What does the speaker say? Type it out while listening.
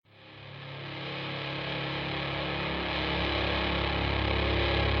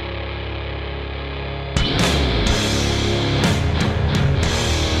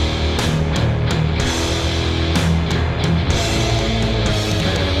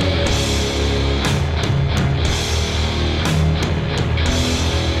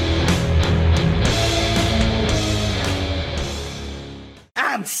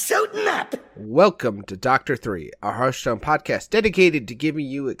Welcome to Dr. 3, a Hearthstone podcast dedicated to giving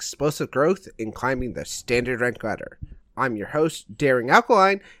you explosive growth in climbing the standard rank ladder. I'm your host, Daring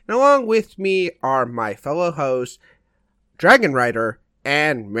Alkaline, and along with me are my fellow hosts, Dragon Rider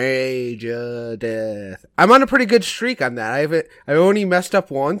and Major Death. I'm on a pretty good streak on that. I only messed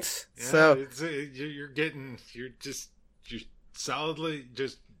up once. Yeah, so you're solidly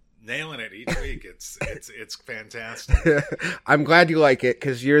just nailing it each week. It's fantastic. I'm glad you like it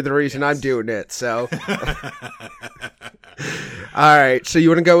because you're the reason Yes. I'm doing it. So, all right. So you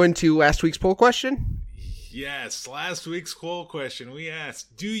want to go into last week's poll question? Yes, last week's poll question, we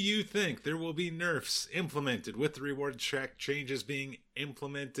asked, do you think there will be nerfs implemented with the reward track changes being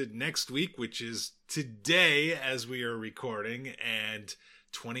implemented next week, which is today as we are recording, and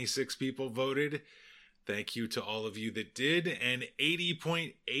 26 people voted. Thank you to all of you that did, and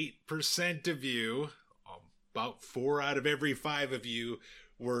 80.8% of you, about 4 out of every 5 of you,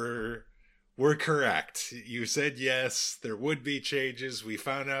 were correct. You said yes, there would be changes. We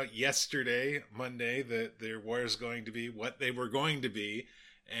found out yesterday, Monday, that there was going to be what they were going to be,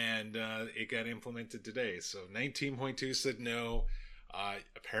 and it got implemented today. So 19.2 said no.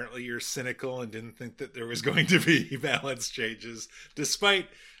 Apparently you're cynical and didn't think that there was going to be balance changes, despite...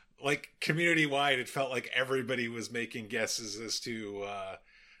 like community-wide, it felt like everybody was making guesses as to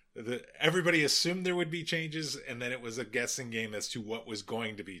everybody assumed there would be changes, and then it was a guessing game as to what was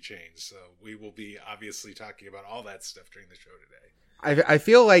going to be changed. So we will be obviously talking about all that stuff during the show today. I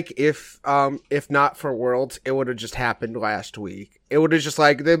feel like if not for Worlds, it would have just happened last week. It would have just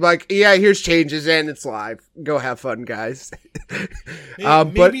they'd be like, yeah, here's changes and it's live. Go have fun, guys.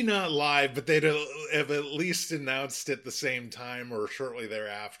 Maybe not live, but they'd have at least announced at the same time or shortly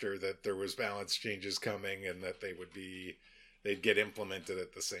thereafter that there was balance changes coming and that they'd get implemented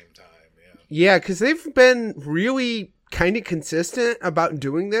at the same time. Yeah, because they've been really kind of consistent about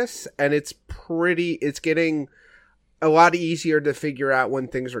doing this, and it's getting a lot easier to figure out when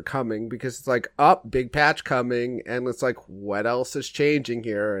things are coming, because it's like, big patch coming, and it's like, what else is changing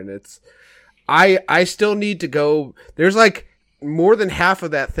here? And it's, I still need to go, there's like, more than half of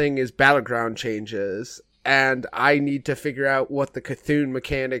that thing is battleground changes, and I need to figure out what the Cthulhu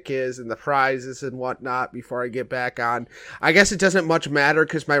mechanic is, and the prizes and whatnot before I get back on. I guess it doesn't much matter,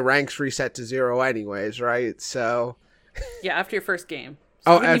 because my rank's reset to 0 anyways, right? So... yeah, after your first game.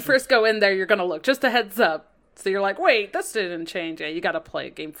 So when you first go in there, you're going to look, just a heads up. So you're like, wait, this didn't change. Yeah, you got to play a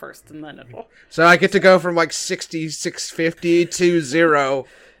game first, and then it'll... So I get to go from 6650 to 0.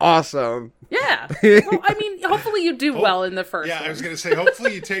 Awesome. Yeah. Well, I mean, hopefully you do well in the first one. I was going to say,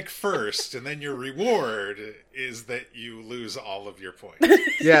 hopefully you take first, and then your reward is that you lose all of your points.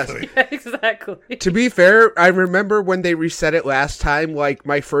 Yes. Yeah, exactly. To be fair, I remember when they reset it last time,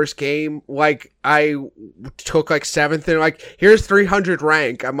 my first game, I took 7th, and here's 300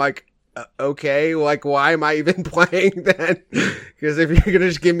 rank. I'm like, okay, why am I even playing then? Because if you're gonna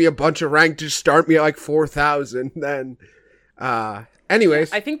just give me a bunch of rank to start me at 4,000, then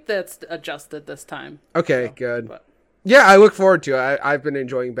anyways, I think that's adjusted this time. Okay, so, good. But. Yeah, I look forward to it. I've been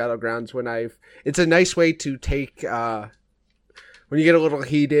enjoying Battlegrounds it's a nice way to take when you get a little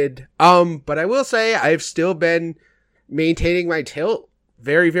heated. But I will say I've still been maintaining my tilt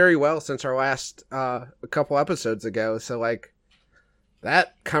very, very well since our last a couple episodes ago. So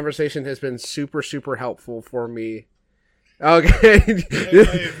that conversation has been super, super helpful for me. Okay.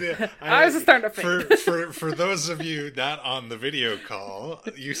 I was just starting to think. For those of you not on the video call,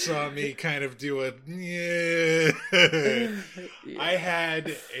 you saw me kind of do a... Yeah. I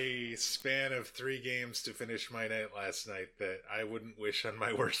had a span of 3 games to finish my night last night that I wouldn't wish on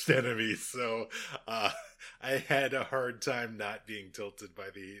my worst enemies. So I had a hard time not being tilted by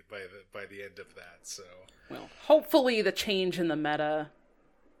the end of that. So well, hopefully the change in the meta.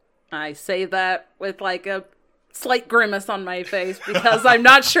 I say that with a slight grimace on my face because I'm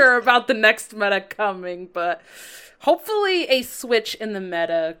not sure about the next meta coming, but hopefully a switch in the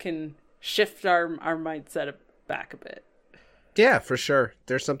meta can shift our mindset back a bit. Yeah, for sure.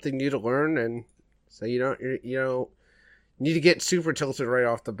 There's something new to learn, and so you don't need to get super tilted right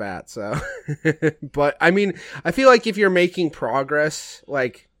off the bat. So, but I mean, I feel like if you're making progress,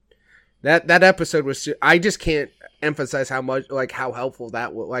 that episode was, I just can't emphasize how much, how helpful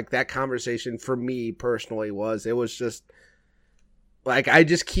that that conversation for me personally was. It was just I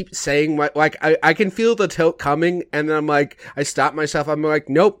just keep saying I can feel the tilt coming, and then I stop myself. I'm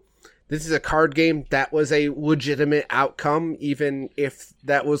nope, this is a card game. That was a legitimate outcome, even if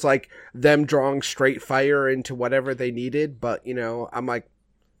that was them drawing straight fire into whatever they needed. But I'm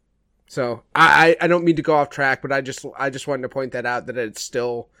so I don't mean to go off track, but I just wanted to point that out, that it's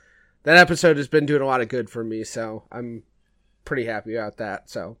still, that episode has been doing a lot of good for me, so I'm pretty happy about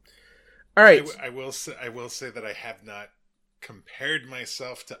that. So, All right. I will say that I have not compared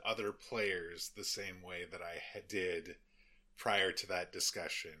myself to other players the same way that I did prior to that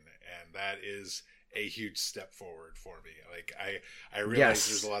discussion, and that is a huge step forward for me. Like I realize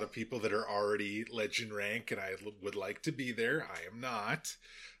there's a lot of people that are already legend rank, and I would like to be there. I am not,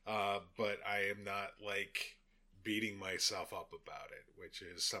 but I am not like beating myself up about it, which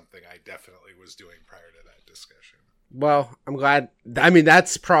is something I definitely was doing prior to that discussion. Well, I'm glad. I mean,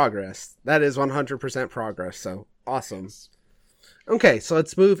 that's progress. That is 100% progress. So awesome. Yes. Okay, so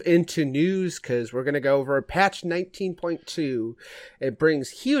let's move into news because we're going to go over patch 19.2. It brings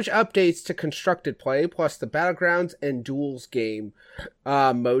huge updates to constructed play, plus the Battlegrounds and Duels game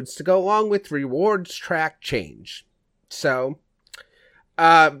modes to go along with rewards track change. So,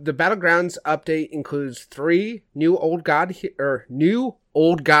 the Battlegrounds update includes 3 new Old Gods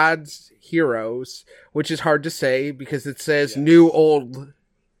heroes, which is hard to say because it says new old.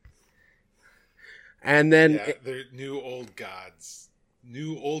 And then they're new old gods,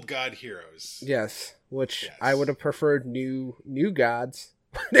 new old god heroes. Yes, which I would have preferred new gods.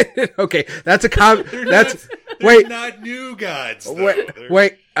 Okay, that's a comment. Wait, not new gods.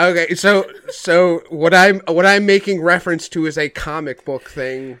 Wait. Okay, so what I'm making reference to is a comic book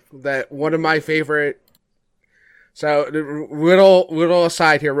thing that one of my favorite. So little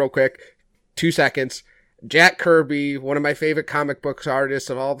aside here, real quick, 2 seconds. Jack Kirby, one of my favorite comic books artists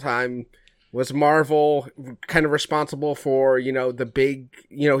of all time. Was Marvel kind of responsible for, the big,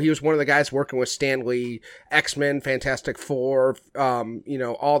 he was one of the guys working with Stan Lee, X-Men, Fantastic Four,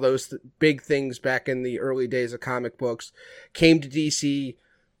 all those big things back in the early days of comic books. Came to DC.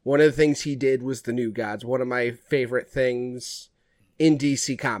 One of the things he did was the New Gods, one of my favorite things in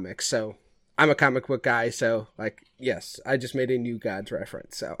DC Comics. So I'm a comic book guy, so yes, I just made a New Gods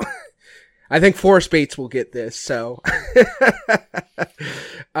reference. So I think Forrest Bates will get this. So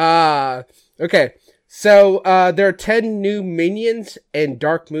okay, so there are 10 new minions and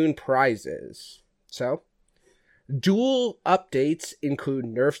Dark Moon prizes. So, dual updates include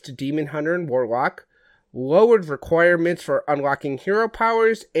nerfs to Demon Hunter and Warlock, lowered requirements for unlocking hero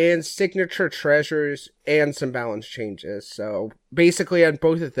powers, and signature treasures, and some balance changes. So, basically on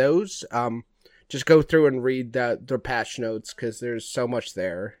both of those, just go through and read the patch notes, because there's so much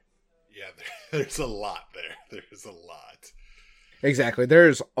there. Yeah, there's a lot there. There's a lot. Exactly.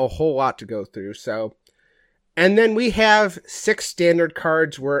 There's a whole lot to go through. So, and then we have 6 standard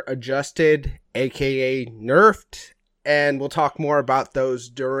cards were adjusted, aka nerfed, and we'll talk more about those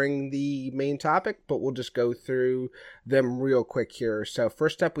during the main topic, but we'll just go through them real quick here. So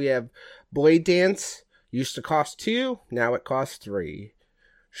first up we have Blade Dance, used to cost 2, now it costs 3.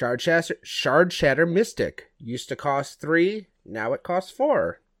 Shard Shatter Mystic, used to cost 3, now it costs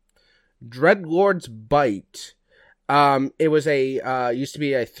 4. Dreadlord's Bite. It was used to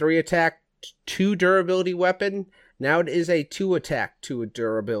be a 3 attack, 2 durability weapon. Now it is a 2 attack, 2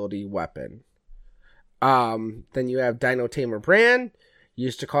 durability weapon. Then you have Dino Tamer Bran.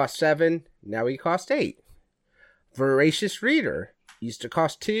 Used to cost 7, now he costs 8. Voracious Reader. Used to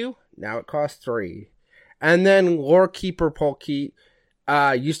cost 2, now it costs 3. And then Lore Keeper Polkey.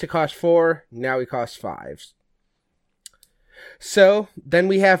 Used to cost 4, now he costs 5. So, then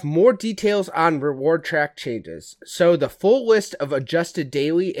we have more details on reward track changes. So, the full list of adjusted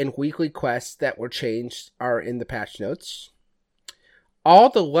daily and weekly quests that were changed are in the patch notes. All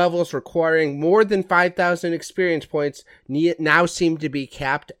the levels requiring more than 5,000 experience points now seem to be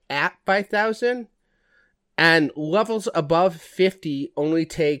capped at 5,000. And levels above 50 only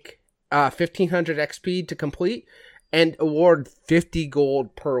take 1,500 XP to complete and award 50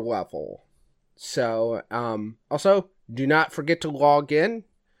 gold per level. So, also, do not forget to log in.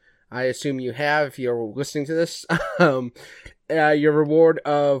 I assume you have if you're listening to this. Your reward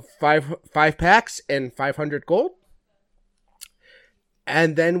of 5 packs and 500 gold.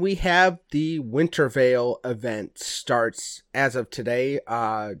 And then we have the Winter Veil event starts as of today,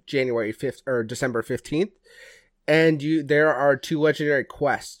 January 5th or December 15th. And there are 2 legendary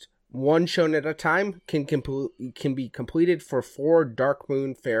quests. One shown at a time can be completed for 4 Dark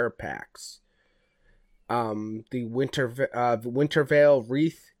Moon Fair packs. The Winter Veil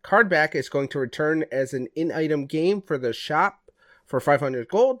Wreath card back is going to return as an in-item game for the shop for 500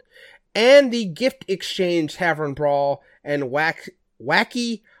 gold. And the Gift Exchange Tavern Brawl and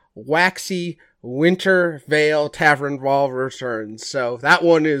Wacky Waxy Winter Veil Tavern Brawl returns. So that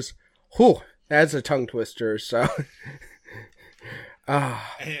one is, that's a tongue twister. So,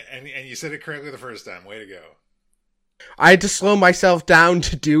 and you said it correctly the first time. Way to go. I had to slow myself down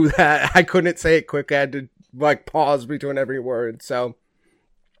to do that. I couldn't say it quick. I had to pause between every word. So,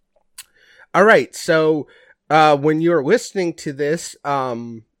 all right. So, when you're listening to this,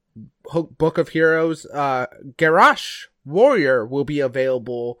 Book of Heroes, Garrosh Warrior will be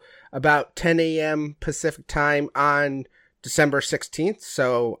available about 10 a.m. Pacific time on December 16th.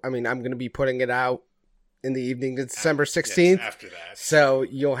 So, I mean, I'm going to be putting it out in the evening of December 16th. Yes, after that. So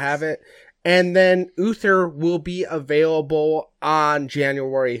you'll have it. And then Uther will be available on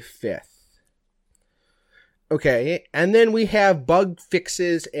January 5th. Okay, and then we have bug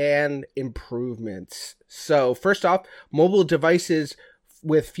fixes and improvements. So first off, mobile devices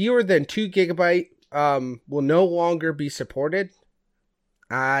with fewer than 2 gigabyte will no longer be supported.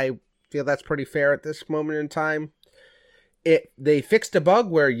 I feel that's pretty fair at this moment in time. They fixed a bug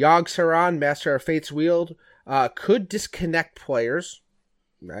where Yogg-Saron, Master of Fate's Wield, could disconnect players.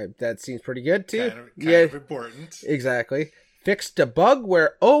 That seems pretty good too. Kind of important. Exactly. Fixed a bug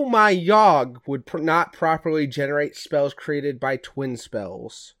where Oh My Yogg would not properly generate spells created by twin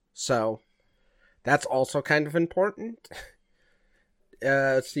spells. So, that's also kind of important.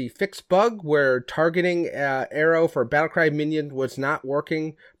 Let's see. Fixed bug where targeting arrow for Battlecry minion was not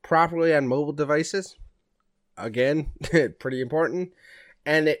working properly on mobile devices. Again, pretty important.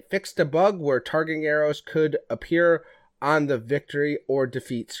 And it fixed a bug where targeting arrows could appear on the victory or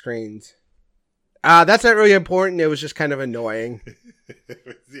defeat screens. That's not really important. It was just kind of annoying.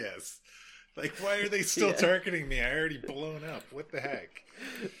 Yes. Like, why are they still targeting me? I already blown up. What the heck?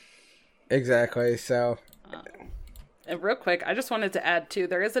 Exactly. So, and real quick, I just wanted to add too,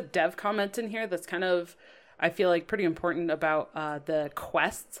 there is a dev comment in here that's kind of, I feel like, pretty important about the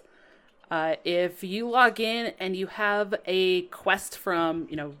quests. If you log in and you have a quest from,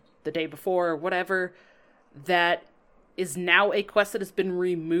 the day before or whatever, that is now a quest that has been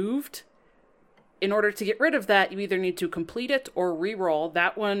removed, in order to get rid of that, you either need to complete it or re-roll.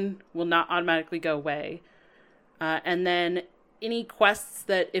 That one will not automatically go away. And then any quests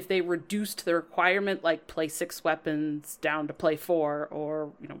that, if they reduced the requirement, like play 6 weapons down to play 4,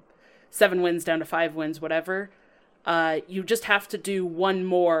 or 7 wins down to 5 wins, whatever, you just have to do one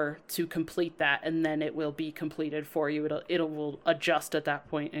more to complete that, and then it will be completed for you. It will adjust at that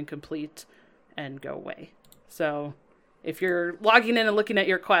point and complete and go away. So if you're logging in and looking at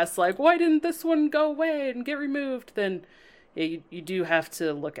your quests like, why didn't this one go away and get removed, then you do have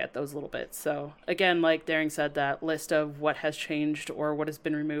to look at those little bits. So again, like Daring said, that list of what has changed or what has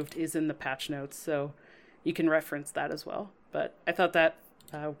been removed is in the patch notes, so you can reference that as well. But I thought that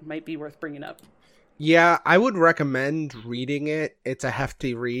might be worth bringing up. Yeah, I would recommend reading it. It's a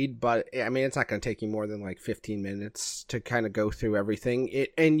hefty read, but I mean, it's not going to take you more than like 15 minutes to kind of go through everything.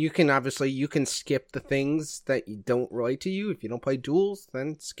 And you can skip the things that don't relate to you. If you don't play duels,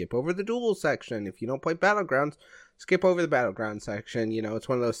 then skip over the duels section. If you don't play battlegrounds, skip over the battleground section. It's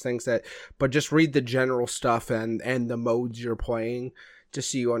one of those things but just read the general stuff and the modes you're playing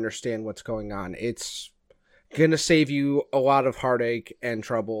just so you understand what's going on. It's gonna save you a lot of heartache and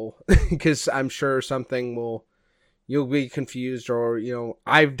trouble, because I'm sure you'll be confused, or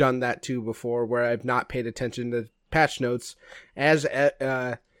I've done that too before, where I've not paid attention to patch notes, as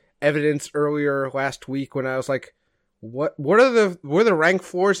evidenced earlier last week when I was like, what are the rank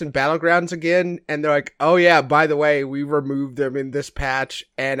 4s and battlegrounds again? And they're like, oh yeah, by the way, we removed them in this patch,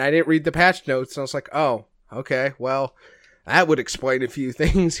 and I didn't read the patch notes, and I was like, oh, okay, well, that would explain a few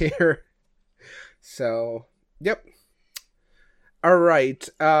things here. So, yep. All right.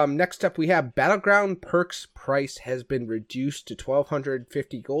 Next up, we have Battleground Perks price has been reduced to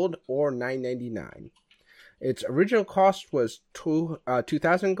 1,250 gold or $9.99. Its original cost was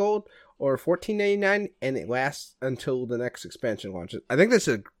 2,000 gold or $14.99, and it lasts until the next expansion launches. I think this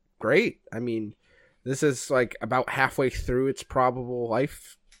is great. I mean, this is like about halfway through its probable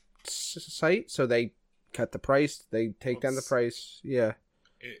life site, so they cut the price. They take down the price. Yeah,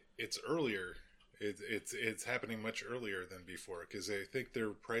 it's earlier. It's happening much earlier than before, because I think their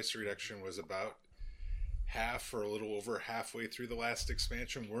price reduction was about half or a little over halfway through the last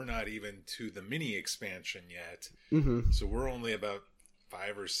expansion. We're not even to the mini expansion yet. Mm-hmm. So we're only about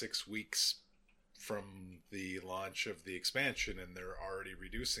 5 or 6 weeks from the launch of the expansion, and they're already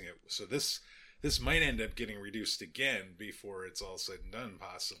reducing it. So this might end up getting reduced again before it's all said and done,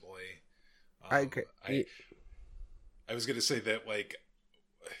 possibly. I was going to say that, like,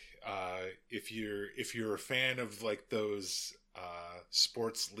 if you're a fan of like those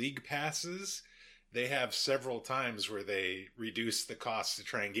sports league passes, they have several times where they reduce the cost to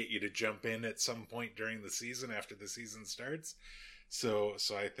try and get you to jump in at some point during the season after the season starts. So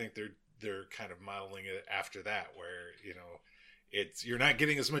I think they're kind of modeling it after that, where you're not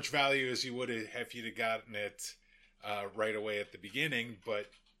getting as much value as you would have if you'd have gotten it right away at the beginning, but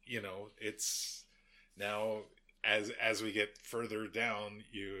it's now as we get further down,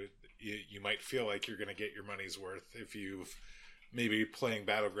 you might feel like you're going to get your money's worth if you've maybe playing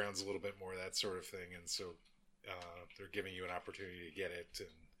Battlegrounds a little bit more, that sort of thing. And so they're giving you an opportunity to get it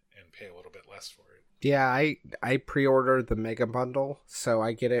and pay a little bit less for it. Yeah, I pre-ordered the Mega Bundle, so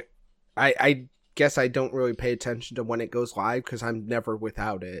I get it. I guess I don't really pay attention to when it goes live because I'm never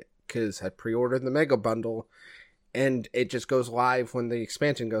without it, because I pre-ordered the Mega Bundle and it just goes live when the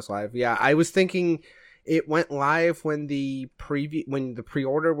expansion goes live. Yeah, I was thinking it went live when the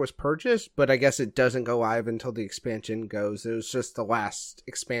pre-order was purchased, but I guess it doesn't go live until the expansion goes. It was just the last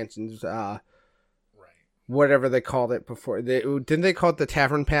expansions, Right. whatever they called it before. Didn't they call it the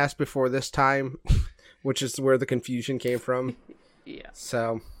Tavern Pass before this time? Which is where the confusion came from. Yeah.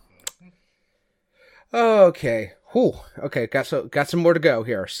 So, okay. Whew. Okay, got some more to go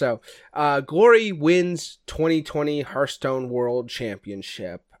here. So, Glory wins 2020 Hearthstone World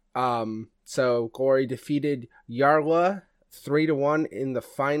Championship. So Glory defeated Yarla 3-1 in the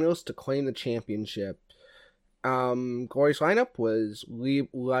finals to claim the championship. Glory's lineup was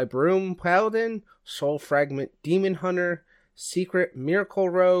Librum Paladin, Soul Fragment Demon Hunter, Secret Miracle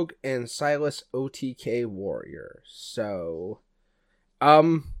Rogue, and Silas OTK Warrior. So,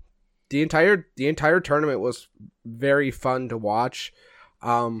 the entire tournament was very fun to watch.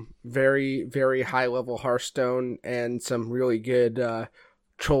 Very, very high level Hearthstone and some really good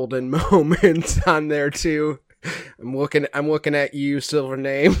Cholden moments on there too. I'm looking at you, Silver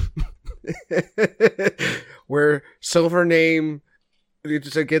Name. Where Silver Name,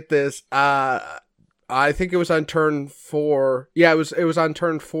 to get this, I think it was on turn 4. Yeah, it was on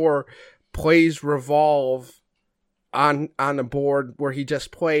turn 4. Plays Revolve on a board where he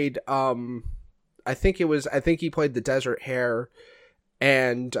just played. I think he played the Desert Hare,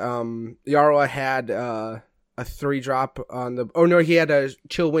 and Yarla had a 3-drop on the. Oh no, he had a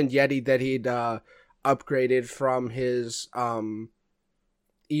Chillwind Yeti that he'd upgraded from his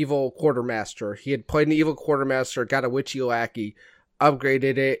Evil Quartermaster. He had played an Evil Quartermaster, got a Witchy Lackey,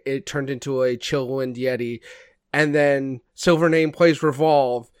 upgraded it. It turned into a Chillwind Yeti, and then Silver Name plays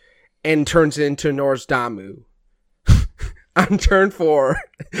Revolve and turns it into Nor's Damu on turn 4,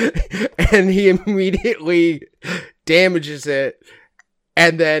 and he immediately damages it,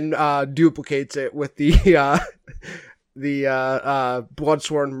 and then duplicates it with the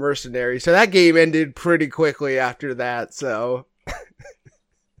Bloodsworn Mercenary. So that game ended pretty quickly after that. So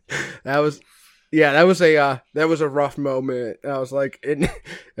that was a rough moment. I was like,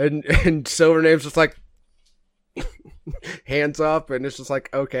 and Silver Name's just like hands up, and it's just like,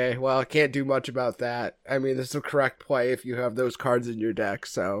 okay, well, I can't do much about that. I mean, this is the correct play if you have those cards in your deck.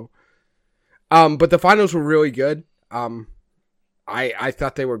 So, but the finals were really good. I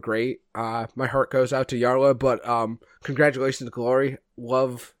thought they were great. My heart goes out to Yarla, but congratulations to Glory.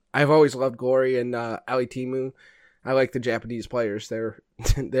 I've always loved Glory and Ali Timu. I like the Japanese players. They're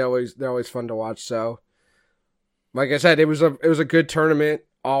always fun to watch. So, like I said, it was a good tournament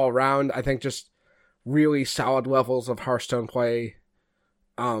all around. I think just really solid levels of Hearthstone play.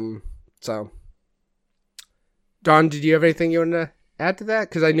 So, Dawn, did you have anything you want to add to that?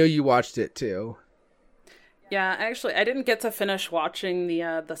 Because I know you watched it too. Yeah, actually, I didn't get to finish watching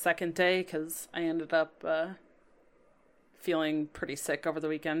the second day because I ended up feeling pretty sick over the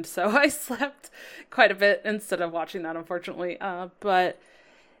weekend, so I slept quite a bit instead of watching that, unfortunately. But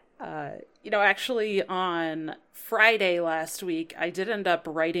actually on Friday last week, I did end up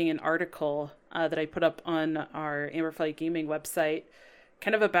writing an article that I put up on our Amberflight Gaming website,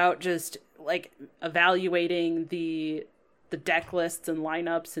 kind of about just like evaluating the deck lists and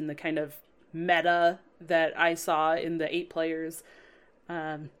lineups and the kind of meta that I saw in the 8 players.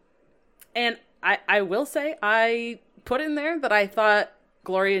 And I will say, I put in there that I thought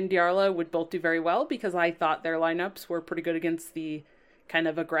Glory and Yarla would both do very well because I thought their lineups were pretty good against the kind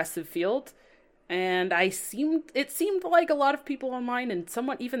of aggressive field. And it seemed like a lot of people online and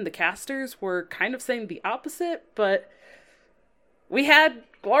somewhat even the casters were kind of saying the opposite, but we had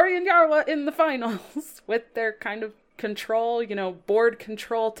Glory and Yarla in the finals with their kind of control, board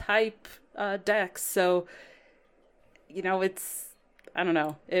control type decks. So, I don't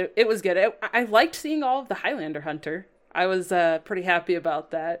know. It was good. I liked seeing all of the Highlander Hunter. I was pretty happy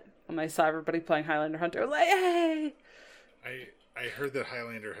about that when I saw everybody playing Highlander Hunter. I was like, hey! I heard that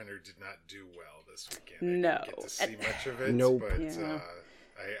Highlander Hunter did not do well this weekend. No. I didn't get to see much of it, Nope. but Yeah.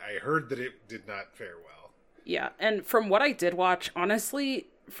 I heard that it did not fare well. Yeah, and from what I did watch, honestly,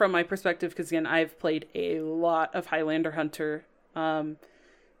 from my perspective, because again, I've played a lot of Highlander Hunter,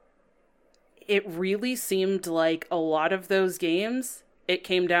 it really seemed like a lot of those games, it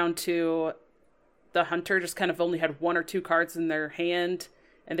came down to the Hunter just kind of only had 1 or 2 cards in their hand,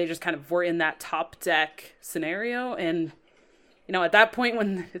 and they just kind of were in that top deck scenario. And, at that point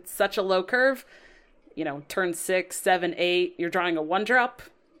when it's such a low curve, turn 6, 7, 8, you're drawing a 1-drop,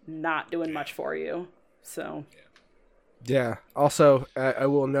 not doing much for you. So... Yeah. Also, I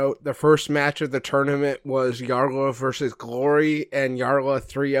will note the first match of the tournament was Yarla versus Glory, and Yarla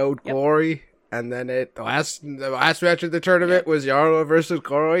 3-0'd Glory. And then the last match of the tournament was Yarla versus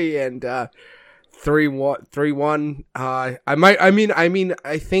Glory, and 3-1.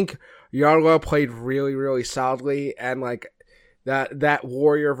 I think Yarla played really, really solidly, and like that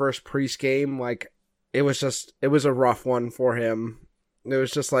Warrior versus Priest game, like it was a rough one for him. It was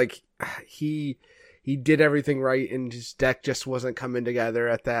just like he did everything right, and his deck just wasn't coming together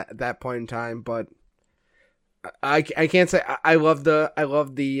at that point in time. But I can't say I love the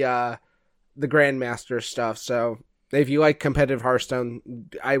Grandmaster stuff. So if you like competitive Hearthstone,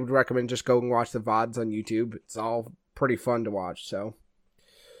 I would recommend just go and watch the VODs on YouTube. It's all pretty fun to watch. So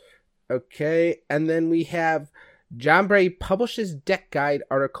okay, and then we have John Bray publishes deck guide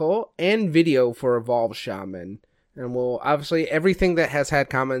article and video for Evolve Shaman, and we'll obviously everything that has had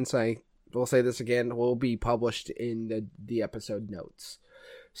comments. We'll say this again, will be published in the episode notes.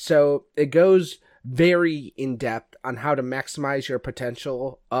 So it goes very in depth on how to maximize your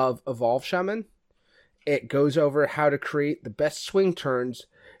potential of Evolve Shaman. It goes over how to create the best swing turns,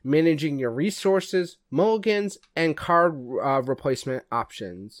 managing your resources, mulligans, and card replacement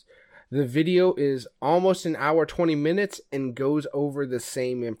options. The video is almost an hour, 20 minutes, and goes over the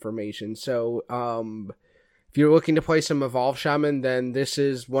same information. So, if you're looking to play some Evolve Shaman, then this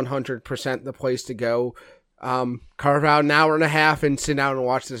is 100% the place to go. Carve out an hour and a half and sit down and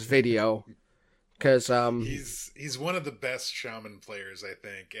watch this video. Because he's one of the best Shaman players, I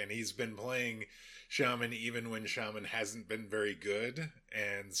think, and he's been playing Shaman even when Shaman hasn't been very good,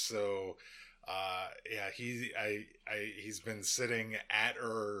 and so he's been sitting at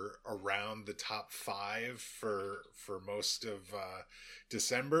or around the top 5 for most of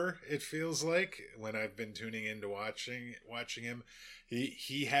December. It feels like when I've been tuning into watching him,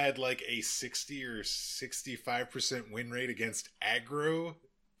 he had like a 60 or 65% win rate against aggro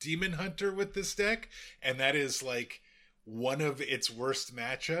Demon Hunter with this deck, and that is like one of its worst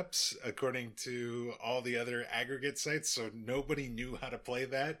matchups according to all the other aggregate sites. So nobody knew how to play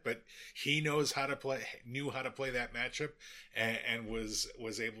that, but he knew how to play that matchup, and was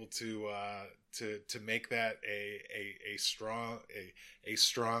able to make that a strong it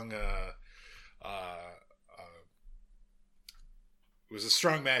was a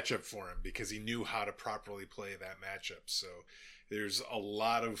strong matchup for him because he knew how to properly play that matchup. So there's a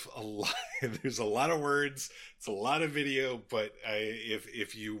lot of words. It's a lot of video, but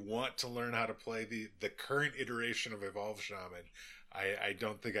if you want to learn how to play the current iteration of Evolve Shaman, I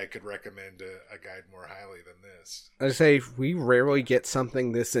don't think I could recommend a guide more highly than this. I say we rarely get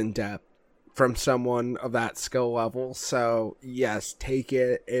something this in depth from someone of that skill level. So yes, take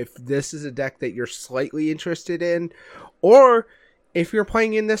it if this is a deck that you're slightly interested in, or if you're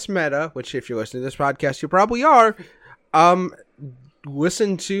playing in this meta, which if you're listening to this podcast, you probably are.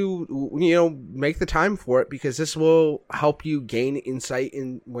 Listen to, make the time for it, because this will help you gain insight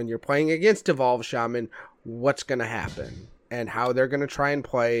in when you're playing against Evolve Shaman, what's going to happen and how they're going to try and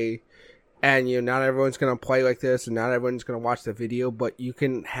play. And, not everyone's going to play like this and not everyone's going to watch the video, but you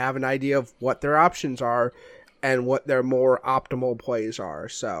can have an idea of what their options are and what their more optimal plays are.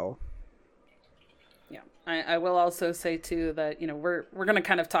 So, yeah, I will also say too that, we're going to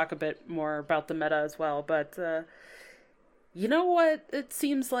kind of talk a bit more about the meta as well, but, you know what it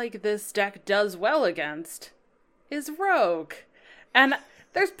seems like this deck does well against is Rogue. And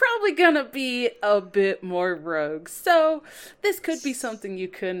there's probably going to be a bit more Rogues. So this could be something you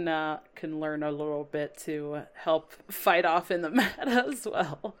can learn a little bit to help fight off in the meta as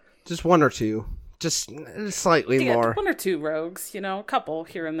well. Just one or two. Just slightly more. 1 or 2 Rogues, a couple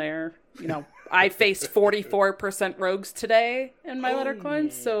here and there. I faced 44% Rogues today in my letter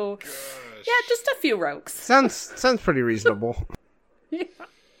coins, so... Gosh. Yeah, just a few Rogues. Sounds pretty reasonable. Yeah.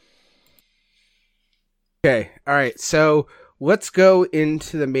 Okay, all right. So let's go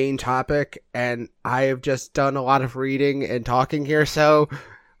into the main topic, and I have just done a lot of reading and talking here. So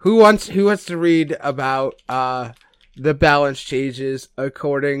who wants to read about the balance changes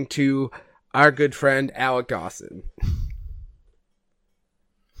according to our good friend Alec Dawson? Do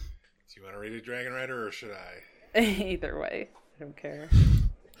you want to read it, Dragon Rider, or should I? Either way, I don't care.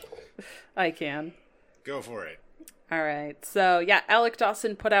 I can. Go for it. All right. So, yeah, Alec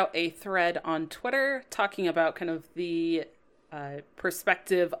Dawson put out a thread on Twitter talking about kind of the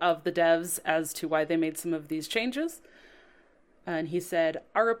perspective of the devs as to why they made some of these changes. And he said,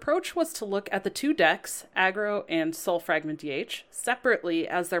 our approach was to look at the 2 decks, Aggro and Soul Fragment DH, separately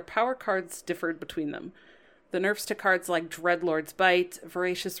as their power cards differed between them. The nerfs to cards like Dreadlord's Bite,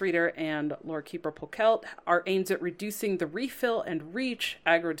 Voracious Reader, and Lorekeeper Polkelt are aimed at reducing the refill and reach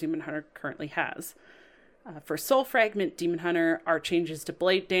aggro Demon Hunter currently has. For Soul Fragment Demon Hunter, our changes to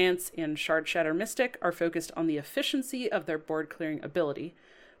Blade Dance and Shard Shatter Mystic are focused on the efficiency of their board clearing ability.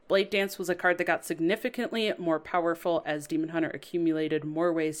 Blade Dance was a card that got significantly more powerful as Demon Hunter accumulated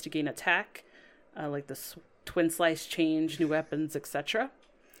more ways to gain attack, like the Twin Slice change, new weapons, etc.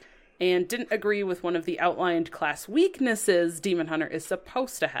 And didn't agree with one of the outlined class weaknesses Demon Hunter is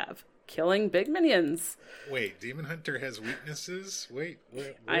supposed to have: killing big minions. Wait, Demon Hunter has weaknesses? Wait,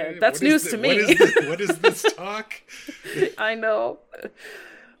 that's news to me. What is this talk? I know.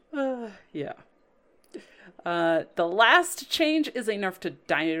 Yeah. The last change is a nerf to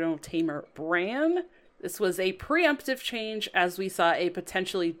Dino Tamer Bran. This was a preemptive change as we saw a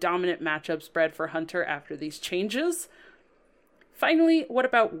potentially dominant matchup spread for Hunter after these changes. Finally, what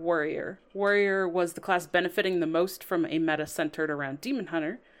about Warrior? Warrior was the class benefiting the most from a meta centered around Demon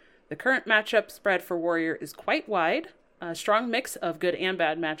Hunter. The current matchup spread for Warrior is quite wide, a strong mix of good and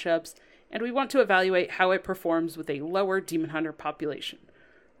bad matchups, and we want to evaluate how it performs with a lower Demon Hunter population.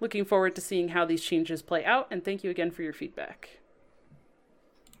 Looking forward to seeing how these changes play out, and thank you again for your feedback.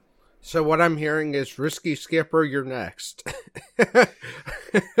 So what I'm hearing is, Risky Skipper, you're next.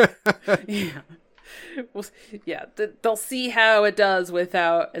 Yeah. Well, yeah, they'll see how it does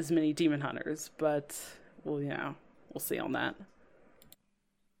without as many Demon Hunters, but we'll see on that.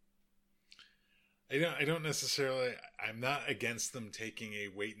 I don't necessarily. I'm not against them taking a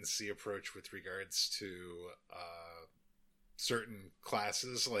wait and see approach with regards to certain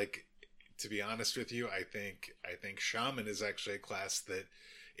classes. Like, to be honest with you, I think Shaman is actually a class that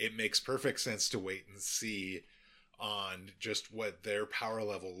it makes perfect sense to wait and see on just what their power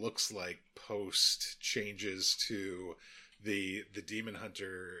level looks like post changes to the Demon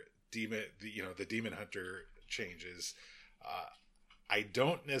Hunter the Demon Hunter changes. I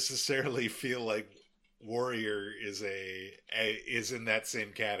don't necessarily feel like Warrior is in that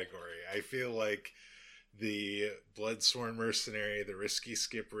same category. I feel like the Bloodsworn Mercenary, the Risky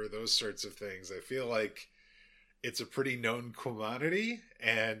Skipper, those sorts of things, I feel like it's a pretty known commodity,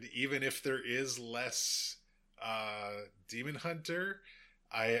 and even if there is less Demon Hunter,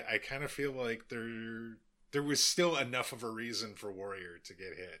 I kind of feel like there was still enough of a reason for Warrior to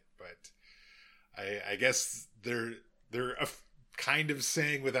get hit, but I guess they're kind of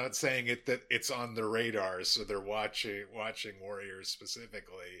saying without saying it that it's on the radar, so they're watching Warrior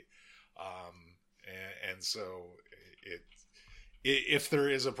specifically, and so if there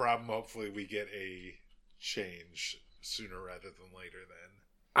is a problem, hopefully we get a change sooner rather than later. Then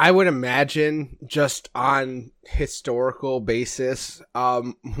I would imagine, just on historical basis,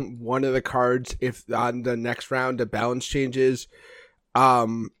 one of the cards, if on the next round of balance changes,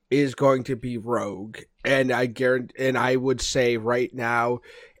 is going to be Rogue, and I would say right now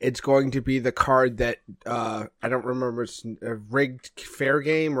it's going to be the card that I don't remember, it's a rigged fair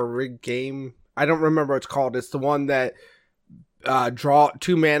game or rigged game. I don't remember what it's called. It's the one that draw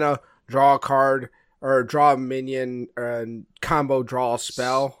 2 mana, draw a card, or draw a minion, and combo draw a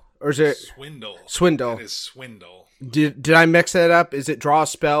spell. Or is it Swindle? That is Swindle. Did I mix that up? Is it draw a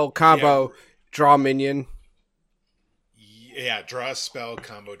spell, combo, draw a minion? Yeah, draw a spell,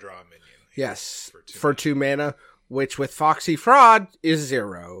 combo, draw a minion. Yes, for 2 mana, which with Foxy Fraud is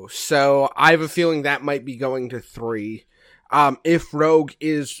 0. So I have a feeling that might be going to 3. If Rogue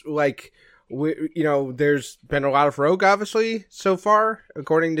is like, there's been a lot of Rogue, obviously, so far,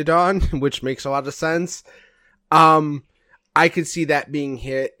 according to Dawn, which makes a lot of sense. I could see that being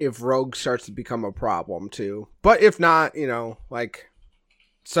hit if Rogue starts to become a problem, too. But if not,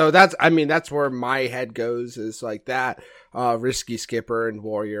 so that's where my head goes, is like that, Risky Skipper and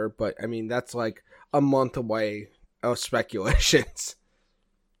Warrior. But, that's like a month away of speculations.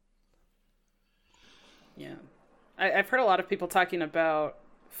 Yeah. I've heard a lot of people talking about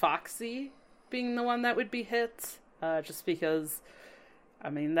Foxy being the one that would be hit, just because,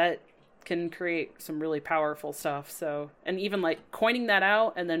 that can create some really powerful stuff. So, and even like coining that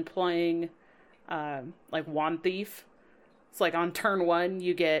out and then playing like Wand Thief. It's like on turn 1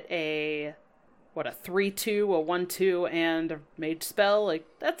 you get a 3/2, a 1/2, and a mage spell. Like,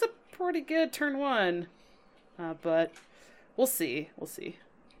 that's a pretty good turn 1. But we'll see.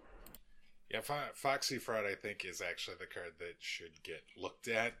 Yeah, Foxy Fraud, I think, is actually the card that should get looked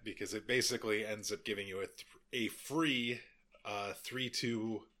at, because it basically ends up giving you a free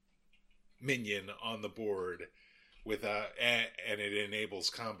 3/2 minion on the board with and it enables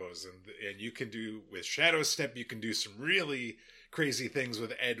combos, and you can do with Shadow Step, you can do some really crazy things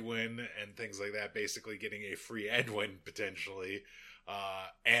with Edwin and things like that, basically getting a free Edwin potentially,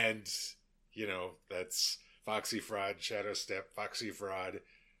 and that's Foxy Fraud, Shadow Step, Foxy Fraud,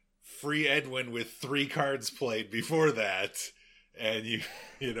 free Edwin with 3 cards played before that. And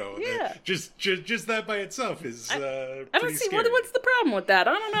you know, Yeah. just that by itself is I don't see scary. what's the problem with that.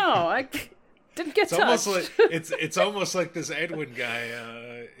 I don't know. I didn't get It's touched. almost like it's almost like this Edwin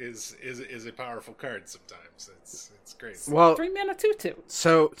guy is a powerful card sometimes. It's great. Well, 3 mana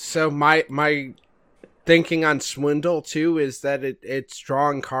 2/2. so my thinking on Swindle too is that it's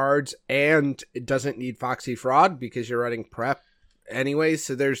drawing cards and it doesn't need Foxy Fraud because you're running prep anyway.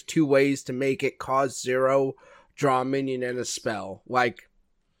 So there's 2 ways to make it cost 0, draw a minion and a spell. Like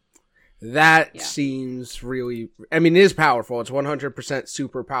that seems really. I mean, it is powerful. It's 100%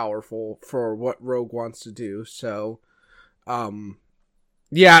 super powerful for what Rogue wants to do. So,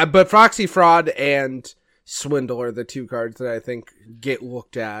 yeah, but Foxy Fraud and Swindle are the 2 cards that I think get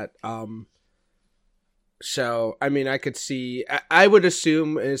looked at. So, I mean, I could see, I would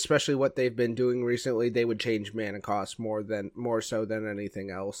assume, especially what they've been doing recently, they would change mana cost more so than anything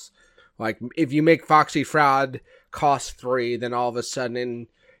else. Like, if you make Foxy Fraud cost 3, then all of a sudden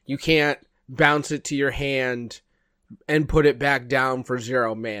you can't bounce it to your hand and put it back down for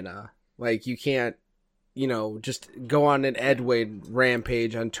 0 mana. Like, you can't, just go on an Edwin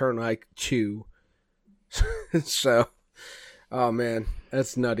rampage on turn, 2. So, oh man,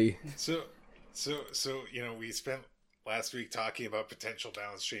 that's nutty. So, we spent last week talking about potential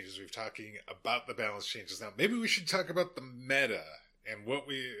balance changes. We've talking about the balance changes now. Maybe we should talk about the meta and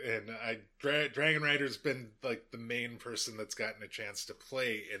Dragon Rider's been like the main person that's gotten a chance to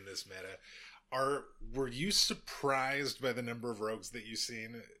play in this meta. Were you surprised by the number of rogues that you've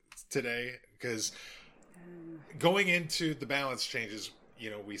seen today? Because going into the balance changes,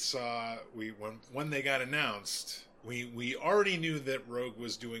 we saw when they got announced. We already knew that Rogue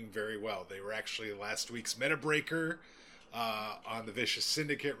was doing very well. They were actually last week's meta breaker on the Vicious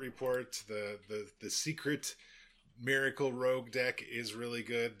Syndicate report. The secret Miracle Rogue deck is really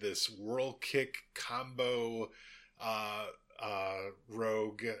good. This Whirl Kick combo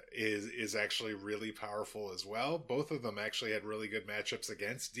Rogue is actually really powerful as well. Both of them actually had really good matchups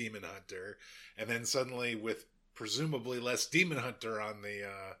against Demon Hunter, and then suddenly with presumably less Demon Hunter on the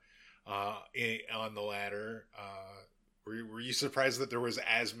ladder. Were you surprised that there was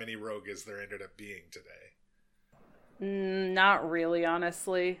as many Rogue as there ended up being today? Not really,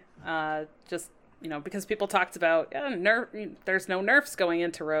 honestly. Just, because people talked about there's no nerfs going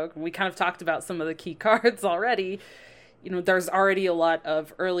into Rogue, and we kind of talked about some of the key cards already. There's already a lot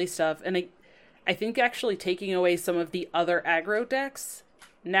of early stuff, and I think actually taking away some of the other aggro decks,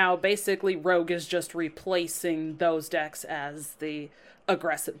 now basically Rogue is just replacing those decks as the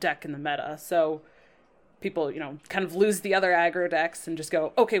aggressive deck in the meta. So people, kind of lose the other aggro decks and just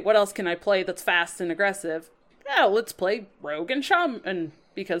go, okay, what else can I play that's fast and aggressive? Yeah, let's play Rogue and Shaman,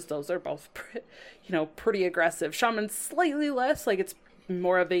 because those are both, pretty aggressive. Shaman's slightly less, like it's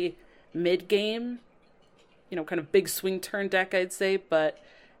more of a mid-game, kind of big swing turn deck, I'd say, but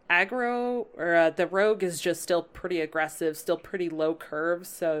aggro, or the Rogue is just still pretty aggressive, still pretty low curve,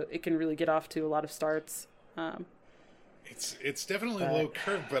 so it can really get off to a lot of starts. It's definitely low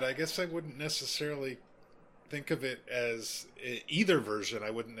curve, but I guess I wouldn't necessarily think of it as either version. I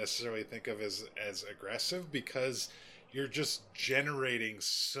wouldn't necessarily think of as aggressive, because you're just generating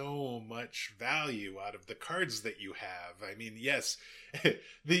so much value out of the cards that you have. I mean, yes,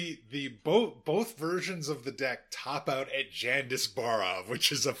 the both versions of the deck top out at Jandis Barov,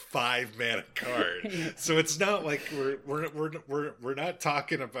 which is a 5 mana card. So it's not like we're not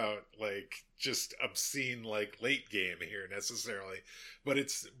talking about like just obscene like late game here necessarily, but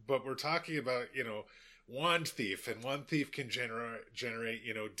we're talking about Wand Thief, and Wand Thief can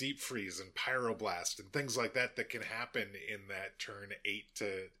generate Deep Freeze and Pyroblast and things like that can happen in that turn 8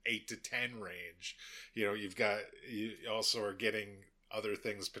 to 10 range. You also are getting other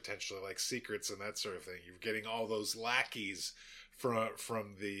things potentially like secrets and that sort of thing. You're getting all those lackeys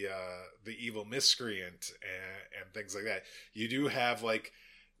from the evil miscreant and things like that. You do have like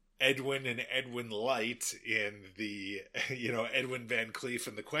Edwin and Edwin Light in the Edwin Van Cleef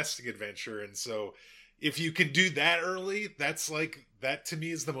and the Questing Adventure, and so if you can do that early, that to me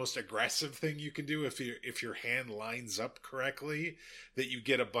is the most aggressive thing you can do. If your hand lines up correctly, that you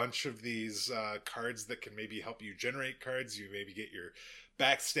get a bunch of these cards that can maybe help you generate cards. You maybe get your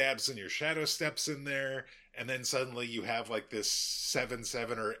backstabs and your shadow steps in there, and then suddenly you have like this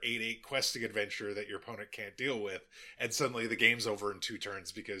 7/7 or 8/8 questing adventure that your opponent can't deal with, and suddenly the game's over in 2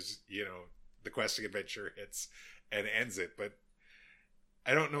 turns because the questing adventure hits and ends it. But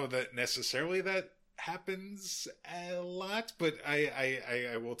I don't know that necessarily that happens a lot, but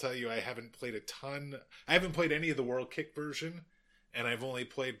I will tell you I haven't played a ton. I haven't played any of the World Kick version, and I've only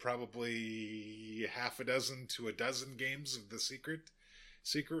played probably half a dozen to a dozen games of the secret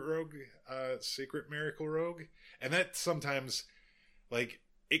rogue, secret miracle rogue, and that sometimes, like,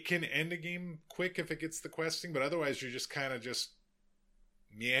 it can end a game quick if it gets the questing, but otherwise you're just kind of just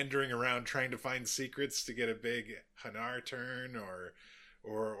meandering around trying to find secrets to get a big Hanar turn,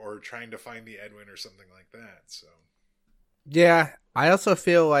 or trying to find the Edwin or something like that. So yeah, I also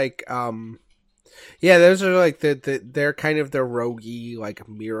feel like yeah, those are like they're kind of the roguey, like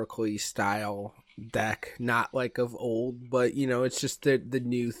miracle-y style deck, not like of old, but you know, it's just the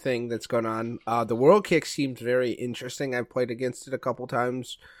new thing that's going on. The World Kick seems very interesting. I've played against it a couple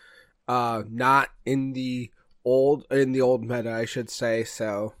times. Not in the old meta, I should say.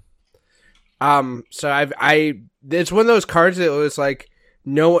 So it's one of those cards that was like,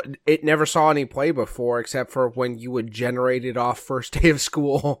 no, it never saw any play before, except for when you would generate it off first day of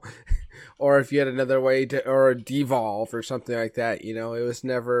school, or if you had another way to, or a devolve or something like that. You know, it was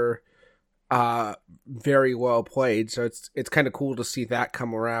never very well played. So it's kind of cool to see that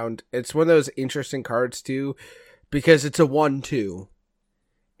come around. It's one of those interesting cards too, because it's a 1/2.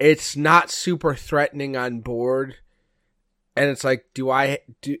 It's not super threatening on board. And it's like,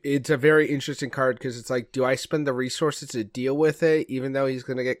 it's a very interesting card because it's like, do I spend the resources to deal with it, even though he's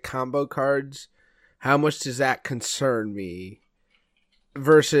going to get combo cards? How much does that concern me?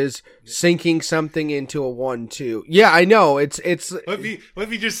 Versus sinking something into a 1/2. Yeah, I know. It's. Let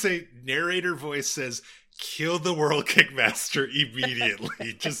me just say, narrator voice says, "Kill the World Kickmaster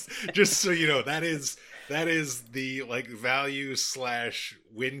immediately." just so you know, that is the like value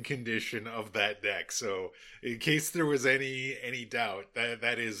 / win condition of that deck. So in case there was any doubt,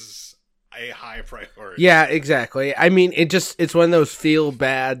 that is a high priority. Yeah, exactly. I mean, it's one of those feel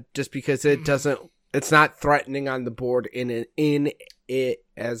bad just because it's not threatening on the board in it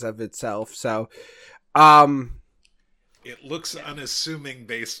as of itself. So it looks unassuming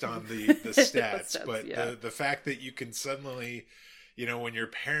based on the stats, but yeah. the fact that you can suddenly, you know, when you're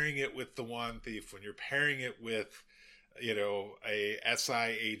pairing it with the Wand Thief, when you're pairing it with, you know, a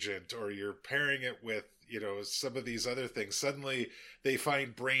SI agent, or you're pairing it with, you know, some of these other things, suddenly they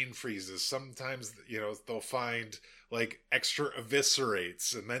find brain freezes. Sometimes, you know, they'll find like extra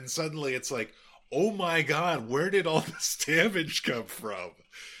eviscerates, and then suddenly it's like, oh my god, where did all this damage come from?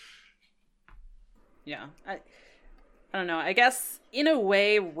 Yeah. I don't know. I guess in a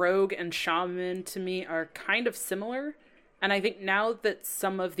way, Rogue and Shaman to me are kind of similar. And I think now that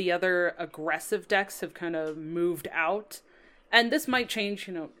some of the other aggressive decks have kind of moved out, and this might change,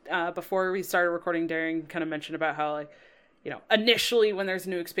 you know, before we started recording, Darren kind of mentioned about how, like, you know, initially when there's a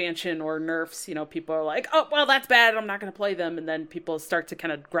new expansion or nerfs, you know, people are like, oh, well, that's bad, I'm not going to play them. And then people start to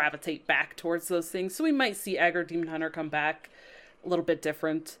kind of gravitate back towards those things. So we might see Aggro Demon Hunter come back a little bit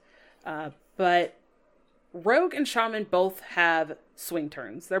different. But Rogue and Shaman both have swing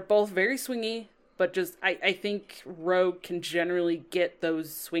turns. They're both very swingy. But just, I think Rogue can generally get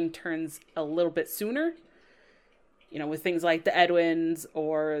those swing turns a little bit sooner. You know, with things like the Edwins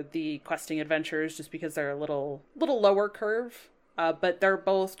or the questing adventures, just because they're a little lower curve. But they're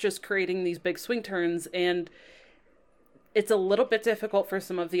both just creating these big swing turns. And it's a little bit difficult for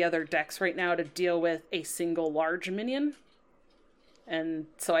some of the other decks right now to deal with a single large minion. And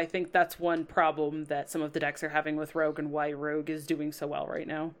so I think that's one problem that some of the decks are having with Rogue, and why Rogue is doing so well right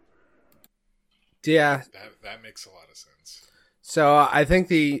now. Yeah, that makes a lot of sense. So I think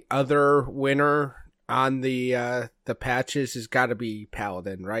the other winner on the patches has got to be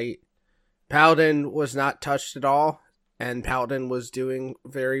Paladin, right? Paladin was not touched at all, and Paladin was doing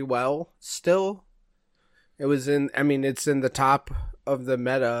very well still. It's in the top of the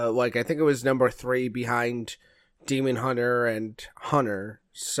meta. Like, I think it was number 3 behind Demon Hunter and Hunter.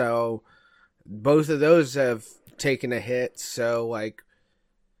 So both of those have taken a hit. So, like,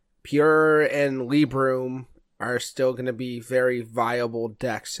 Pure and Librum are still going to be very viable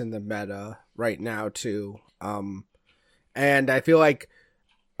decks in the meta right now too. And I feel like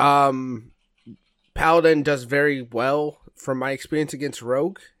Paladin does very well from my experience against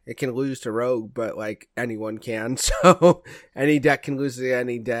Rogue. It can lose to Rogue, but like anyone can. So any deck can lose to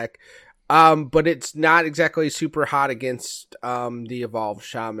any deck. But it's not exactly super hot against the Evolved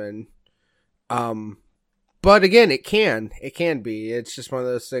Shaman. But again, it can be. It's just one of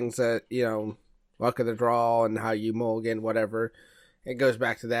those things that, you know, luck of the draw and how you mulligan, whatever. It goes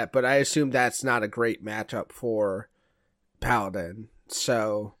back to that. But I assume that's not a great matchup for Paladin.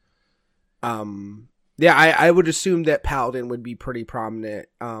 So, yeah, I would assume that Paladin would be pretty prominent.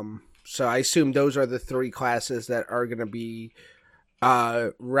 So I assume those are the 3 classes that are going to be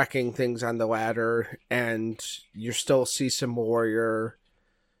wrecking things on the ladder. And you still see some Warrior.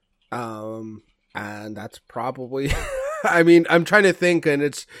 And that's probably I mean, I'm trying to think, and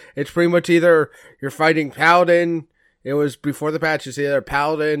it's pretty much either you're fighting Paladin. It was before the patch. It's either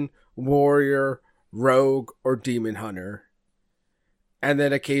Paladin, Warrior, Rogue, or Demon Hunter. And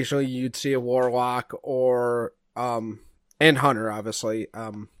then occasionally you'd see a Warlock or and Hunter, obviously.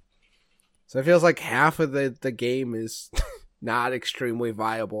 So it feels like half of the game is not extremely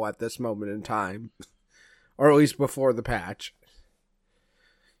viable at this moment in time, or at least before the patch.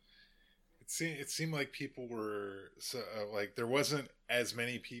 It seemed like people were like there wasn't as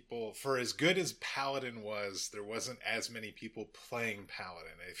many people for as good as Paladin was. There wasn't as many people playing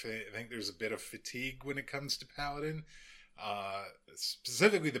Paladin. I think there's a bit of fatigue when it comes to Paladin,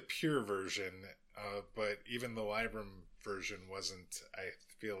 specifically the pure version. But even the Libram version wasn't. I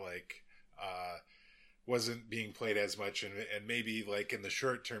feel like wasn't being played as much, and maybe like in the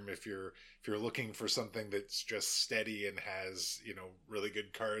short term, if you're looking for something that's just steady and has really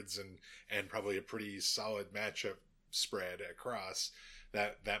good cards and probably a pretty solid matchup spread across,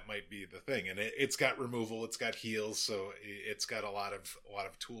 that might be the thing. And it's got removal, it's got heals, so it's got a lot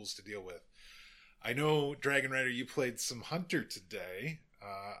of tools to deal with. I know, Dragon Rider, you played some Hunter today.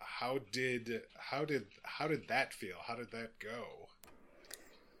 How did that feel? How did that go?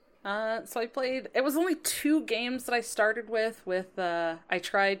 So I played, it was only 2 games that I started with, I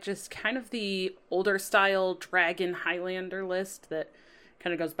tried just kind of the older style Dragon Highlander list that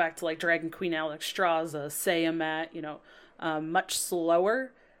kind of goes back to like Dragon Queen Alexstrasza, Sayamat, much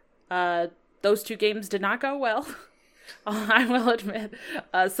slower. Those 2 games did not go well, I will admit.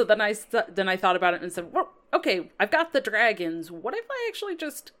 So then I thought about it and said, well, okay, I've got the dragons. What if I actually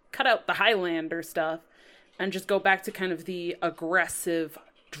just cut out the Highlander stuff and just go back to kind of the aggressive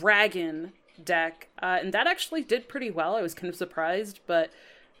dragon deck, and that actually did pretty well. I was kind of surprised, but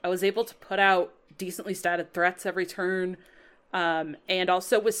I was able to put out decently statted threats every turn, and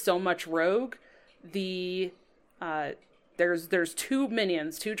also with so much rogue, there's 2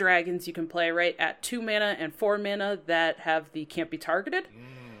 minions, 2 dragons you can play right at 2 mana and 4 mana that have the can't be targeted.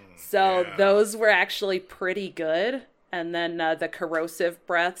 So yeah. Those were actually pretty good. And then the corrosive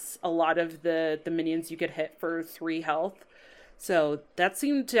breaths, a lot of the minions you could hit for 3 health. So that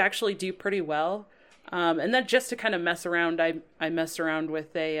seemed to actually do pretty well. And then just to kind of mess around, I messed around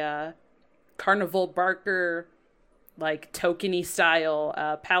with a Carnival Barker, like tokeny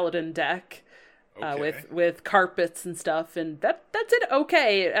style Paladin deck, okay, with carpets and stuff. And that did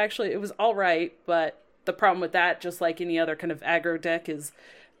okay. Actually, it was all right. But the problem with that, just like any other kind of aggro deck, is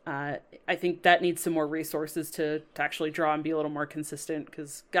I think that needs some more resources to actually draw and be a little more consistent,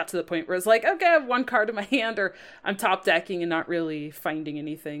 because got to the point where it's like, okay, I have 1 card in my hand, or I'm top decking and not really finding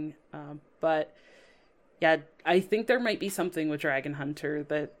anything. But yeah, I think there might be something with Dragon Hunter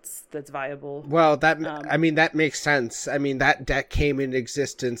that's viable. Well, I mean, that makes sense. I mean, that deck came into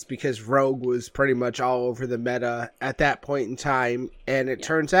existence because Rogue was pretty much all over the meta at that point in time, and it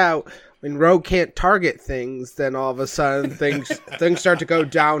turns out when Rogue can't target things, then all of a sudden things start to go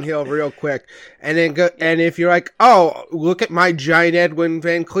downhill real quick. And then and if you're like, oh, look at my giant Edwin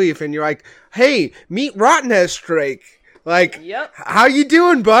Van Cleef, and you're like, hey, meet Rotnest Drake. Like, yep. How you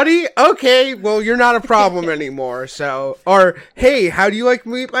doing, buddy? Okay, well, you're not a problem anymore. So, or, hey, how do you like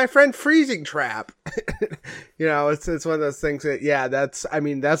meet my friend Freezing Trap? It's one of those things that, yeah, that's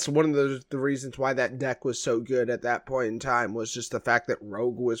one of the reasons why that deck was so good at that point in time, was just the fact that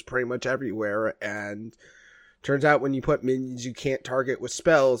Rogue was pretty much everywhere. And turns out when you put minions you can't target with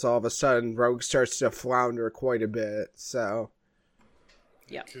spells, all of a sudden Rogue starts to flounder quite a bit. So,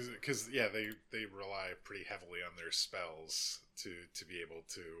 yeah, because they rely pretty heavily on their spells to be able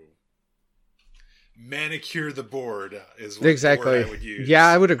to manicure the board, is what exactly the word I would use. Yeah,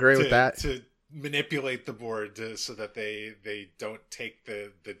 I would agree with that. To manipulate the board so that they don't take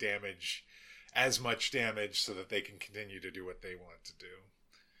the damage, as much damage, so that they can continue to do what they want to do.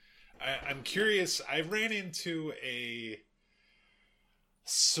 I'm curious. I ran into a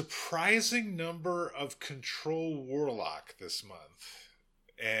surprising number of control warlock this month.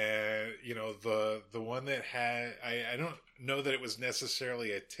 And, the one that had, I don't know that it was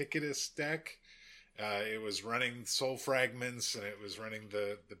necessarily a Ticketus deck. It was running Soul Fragments, and it was running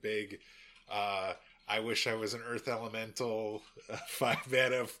the big, I wish I was an Earth Elemental 5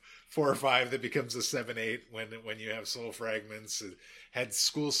 mana 4/5 that becomes a 7/8 when you have Soul Fragments. It had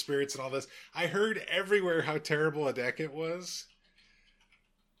School Spirits and all this. I heard everywhere how terrible a deck it was.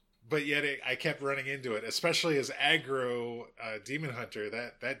 But yet I kept running into it, especially as aggro Demon Hunter.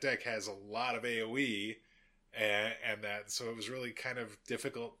 That deck has a lot of AoE, and that, so it was really kind of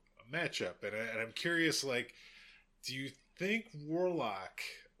difficult matchup. And I'm curious, like, do you think Warlock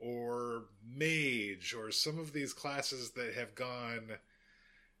or Mage or some of these classes that have gone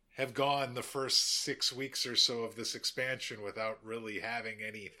have gone the first 6 weeks or so of this expansion without really having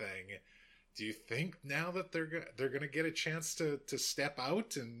anything. Do you think now that they're going to get a chance to step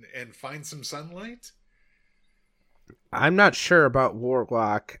out and find some sunlight? I'm not sure about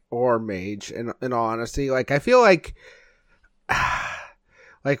Warlock or Mage, in all honesty. Like, I feel like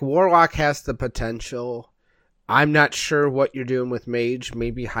Warlock has the potential. I'm not sure what you're doing with Mage.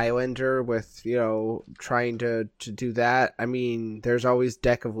 Maybe Highlander with, trying to do that. I mean, there's always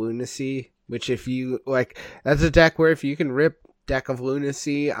Deck of Lunacy, which if you, like, that's a deck where if you can rip Deck of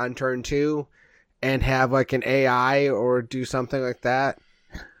Lunacy on turn 2 and have, like, an AI or do something like that,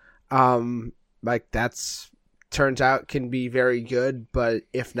 like, that's turns out can be very good, but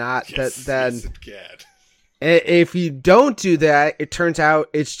if not, then if you don't do that, it turns out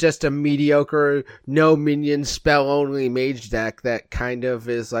it's just a mediocre, no minion spell only mage deck that kind of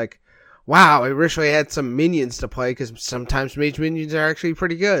is like, wow, I wish I had some minions to play, because sometimes mage minions are actually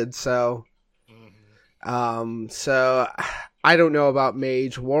pretty good. So, so I don't know about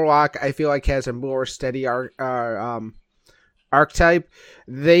Mage. Warlock, I feel like, has a more steady archetype.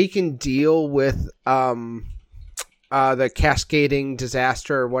 They can deal with the cascading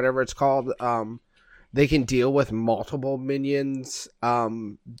disaster or whatever it's called. They can deal with multiple minions.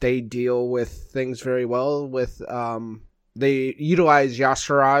 They deal with things very well. With they utilize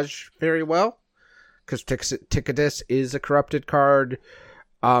Yasharaj very well because Ticketus is a corrupted card.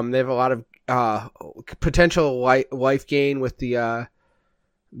 They have a lot of potential life gain with the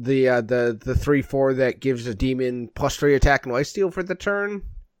 3/4 that gives a demon +3 attack and lifesteal for the turn.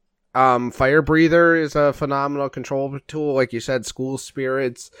 Fire Breather is a phenomenal control tool, like you said. School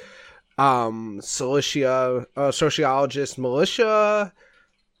Spirits, Sociologist, Militia.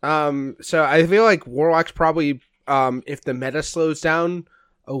 So I feel like Warlock's probably, if the meta slows down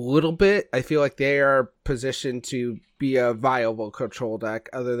a little bit, I feel like they are positioned to be a viable control deck,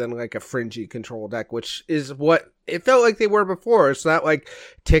 other than like a fringy control deck, which is what it felt like they were before. It's not like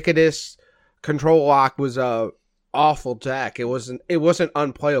Ticketus Control Lock was a awful deck. It wasn't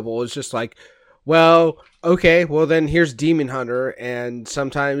unplayable. It was just like, well, okay, well then here's Demon Hunter, and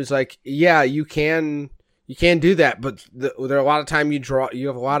sometimes like, yeah, you can do that, but there are a lot of time you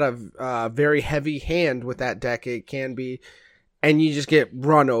have a lot of very heavy hand with that deck. It can be, and you just get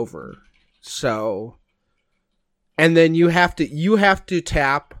run over. So, and then you have to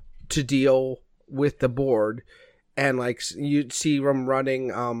tap to deal with the board, and like you see them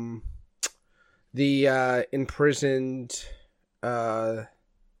running the imprisoned, the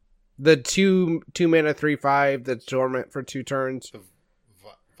 2 mana 3/5 that's dormant for 2 turns.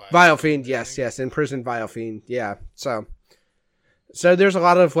 Vile Fiend, yes, imprisoned Vile Fiend, yeah. So there's a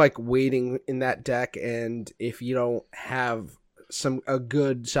lot of like waiting in that deck, and if you don't have a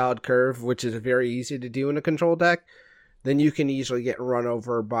good solid curve, which is very easy to do in a control deck, then you can easily get run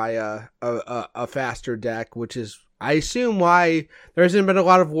over by a faster deck, which is, I assume, why there hasn't been a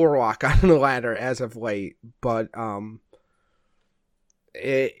lot of Warlock on the ladder as of late. But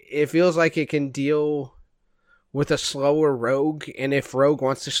it feels like it can deal with a slower Rogue, and if Rogue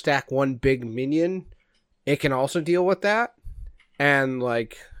wants to stack one big minion, it can also deal with that. And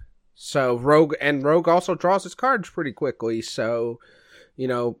like, so Rogue also draws its cards pretty quickly, so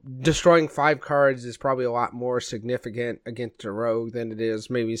destroying 5 cards is probably a lot more significant against a Rogue than it is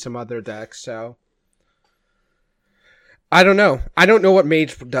maybe some other decks. So I don't know. I don't know what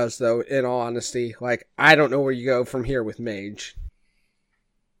Mage does, though, in all honesty. Like, I don't know where you go from here with Mage.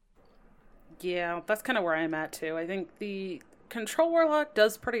 Yeah, that's kind of where I'm at, too. I think the Control Warlock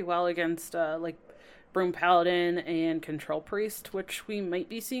does pretty well against, like, Broom Paladin and Control Priest, which we might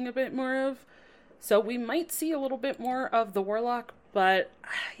be seeing a bit more of. So we might see a little bit more of the Warlock, but,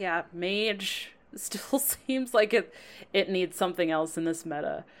 yeah, Mage still seems like it needs something else in this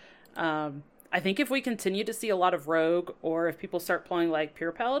meta. I think if we continue to see a lot of Rogue, or if people start playing like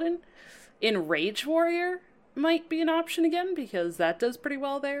Pure Paladin, Enrage Warrior might be an option again, because that does pretty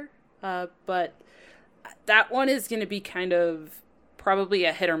well there. But that one is going to be kind of probably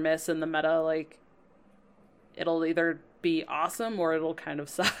a hit or miss in the meta. Like, it'll either be awesome or it'll kind of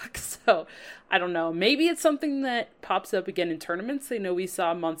suck. So I don't know. Maybe it's something that pops up again in tournaments. I know we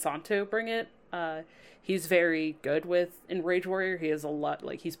saw Monsanto bring it. He's very good with Enrage Warrior. He has a lot,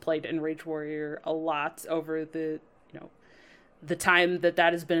 like, he's played Enrage Warrior a lot over the time that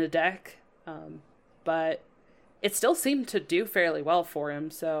has been a deck. But it still seemed to do fairly well for him,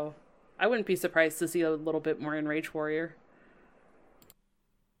 so I wouldn't be surprised to see a little bit more Enrage Warrior.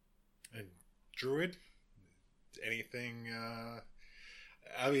 And Druid? Anything,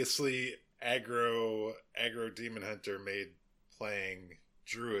 obviously aggro Demon Hunter made playing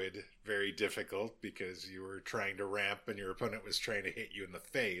druid very difficult because you were trying to ramp and your opponent was trying to hit you in the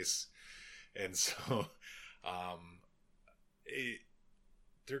face, and so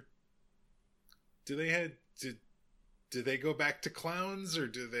they're do they go back to clowns, or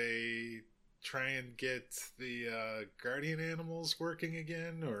do they try and get the guardian animals working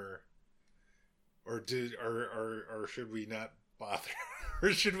again, or should we not bother? Or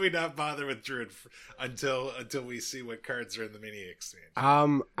should we not bother with Druid until we see what cards are in the mini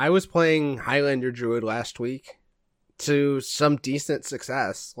expansion? I was playing Highlander Druid last week to some decent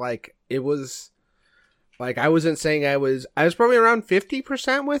success. Like, it was like, I wasn't saying I was probably around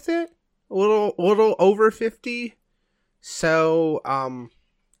 50% with it, a little over 50. So, I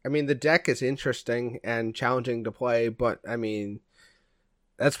mean, the deck is interesting and challenging to play, but I mean,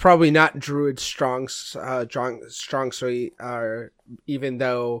 that's probably not Druid's strong suite. Even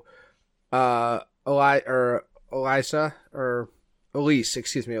though Elise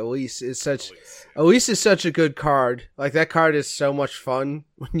is such a good card. Like, that card is so much fun.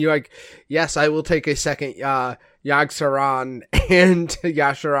 When you like, yes, I will take a second Yogg-Saron and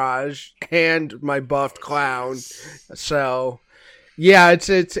Yashiraj and my buffed clown. So yeah,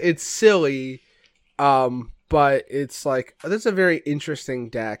 it's silly. But it's like, that's a very interesting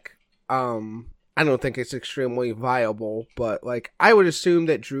deck. I don't think it's extremely viable, but like, I would assume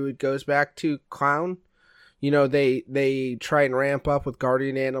that Druid goes back to Clown. You know, they try and ramp up with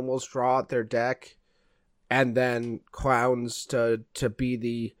Guardian Animals, draw out their deck, and then Clowns to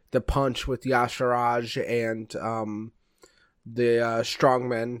be the punch with Yashiraj and the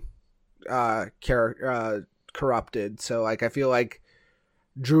Strongmen corrupted. So like, I feel like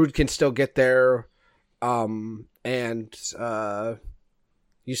Druid can still get there. And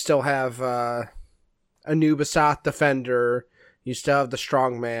you still have Anubisat Defender, you still have the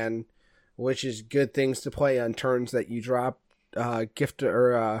Strongman, which is good things to play on turns that you drop gift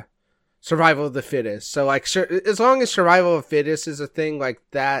or Survival of the Fittest. So like, as long as Survival of the Fittest is a thing, like,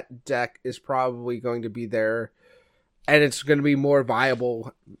 that deck is probably going to be there, and it's going to be more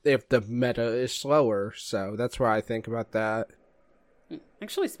viable if the meta is slower. So that's what I think about that.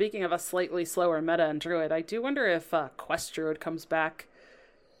 Actually, speaking of a slightly slower meta in Druid, I do wonder if Quest Druid comes back.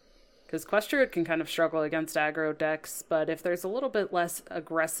 Because Quest Druid can kind of struggle against aggro decks, but if there's a little bit less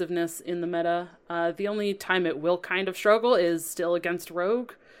aggressiveness in the meta, the only time it will kind of struggle is still against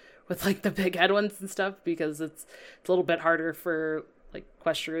Rogue, with like the big head ones and stuff, because it's a little bit harder for like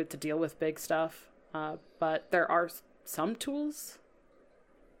Quest Druid to deal with big stuff. But there are some tools.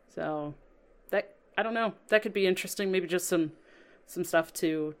 So, that, I don't know, that could be interesting. Maybe just some stuff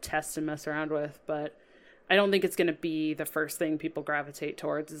to test and mess around with, but I don't think it's going to be the first thing people gravitate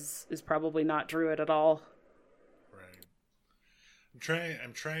towards. Is probably not Druid at all. Right.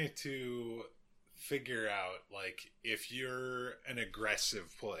 I'm trying to figure out, like, if you're an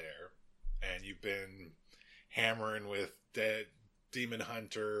aggressive player and you've been hammering with Demon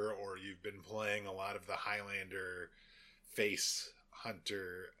Hunter, or you've been playing a lot of the Highlander Face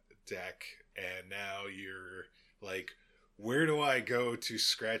Hunter deck, and now you're like, where do I go to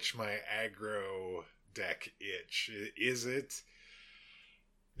scratch my aggro deck itch? Is it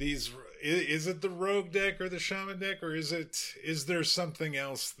the rogue deck or the shaman deck, or is there something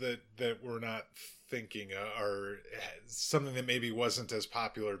else that we're not thinking of, or something that maybe wasn't as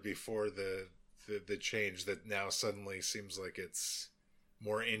popular before the change that now suddenly seems like it's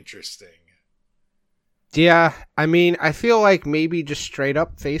more interesting? Yeah, I mean, I feel like maybe just straight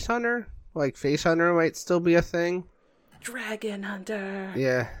up Face Hunter. Like, Face Hunter might still be a thing. Dragon Hunter.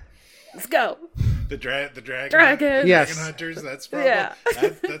 Yeah. Let's go. The dragon. Yes. Dragon Hunters. That's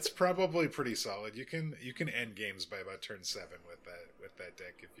probably that's probably pretty solid. You can end games by about turn 7 with that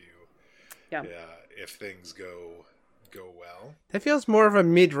deck if things go well. It feels more of a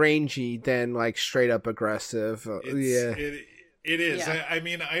mid-rangey than like straight up aggressive. It is. Yeah. I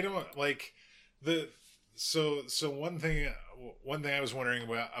mean, I don't like the so one thing I was wondering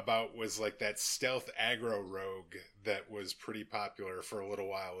about was like that stealth aggro rogue that was pretty popular for a little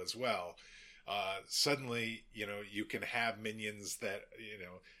while as well. Suddenly, you can have minions that,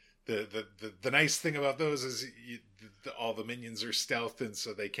 the nice thing about those is all the minions are stealth, and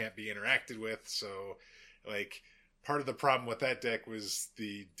so they can't be interacted with. So, like, part of the problem with that deck was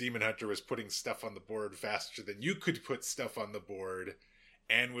the Demon Hunter was putting stuff on the board faster than you could put stuff on the board,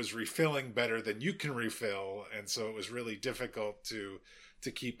 and was refilling better than you can refill, and so it was really difficult to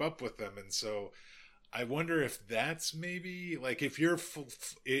keep up with them. And so I wonder if that's maybe like, if you're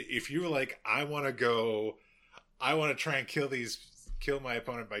like, I want to try and kill my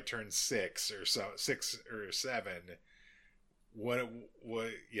opponent by turn 6 or 7. What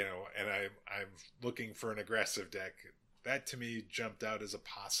and I'm looking for an aggressive deck. that to me jumped out as a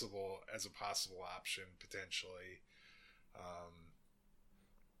possible option potentially.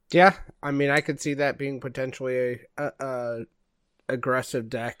 Yeah, I mean, I could see that being potentially a aggressive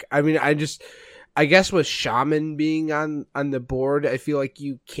deck. I mean, I guess with Shaman being on the board, I feel like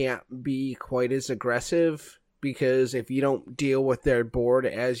you can't be quite as aggressive, because if you don't deal with their board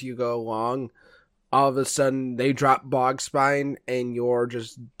as you go along, all of a sudden they drop Bog Spine and you're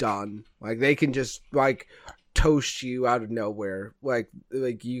just done. Like, they can just like toast you out of nowhere. Like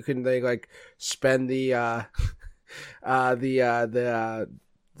you can, they like spend the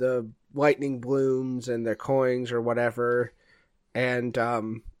lightning blooms and their coins or whatever, and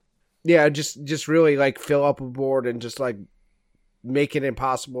yeah, just really like fill up a board and just like make it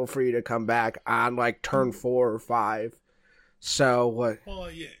impossible for you to come back on like turn 4 or 5. So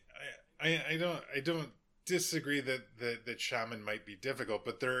well, yeah, I don't disagree that Shaman might be difficult,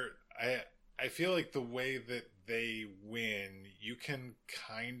 but I feel like the way that they win, you can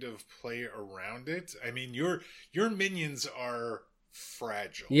kind of play around it. I mean, your minions are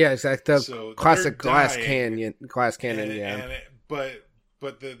fragile. Yeah, it's like the so classic glass dying, cannon. Yeah.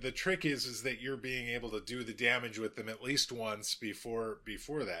 But the trick is that you're being able to do the damage with them at least once before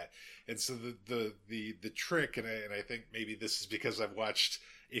that. And so the trick, and I think maybe this is because I've watched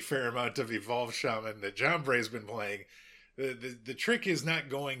a fair amount of Evolved Shaman that John Bray's been playing. The trick is not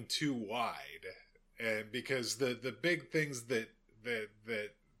going too wide, and because the big things that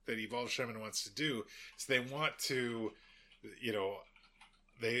Evolved Shaman wants to do is they want to,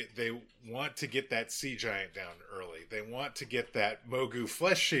 they want to get that Sea Giant down early. They want to get that Mogu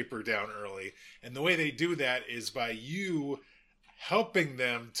Flesh Shaper down early. And the way they do that is by you helping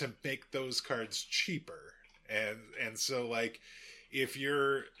them to make those cards cheaper. And so, like, if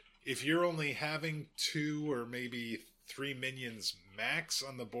you're only having 2 or maybe 3 minions max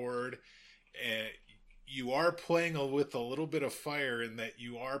on the board, and you are playing with a little bit of fire in that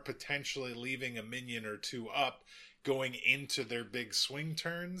you are potentially leaving a minion or 2 up going into their big swing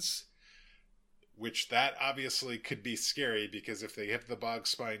turns, which that obviously could be scary, because if they hit the Bog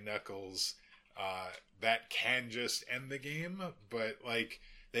Spine Knuckles, that can just end the game. But like,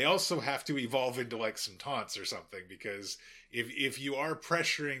 they also have to evolve into like some taunts or something, because if you are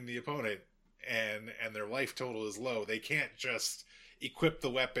pressuring the opponent and their life total is low, they can't just equip the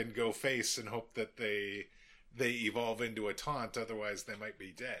weapon, go face, and hope that they evolve into a taunt. Otherwise, they might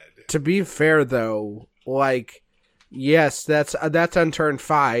be dead. To be fair, though, like, yes, that's on turn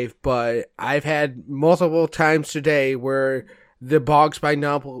 5, but I've had multiple times today where the Bog Spine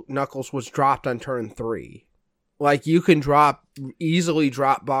Knuckles was dropped on turn 3. Like, you can easily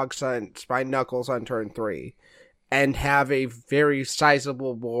drop Bog Spine Knuckles on turn 3 and have a very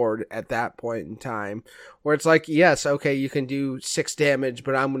sizable board at that point in time, where it's like, yes, okay, you can do 6 damage,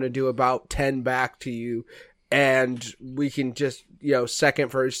 but I'm going to do about 10 back to you, and we can just, second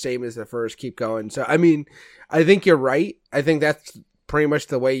first, same as the first, keep going. So, I mean, I think you're right. I think that's pretty much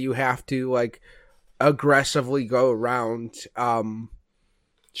the way you have to, like, aggressively go around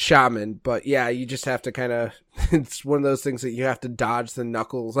Shaman. But yeah, you just have to kind of, it's one of those things that you have to dodge the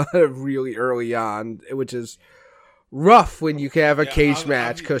Knuckles really early on, which is rough when you can have a cage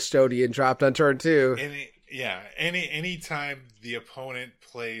match Custodian dropped on turn 2. Any time the opponent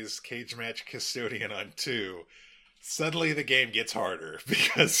plays cage match Custodian on 2, suddenly the game gets harder,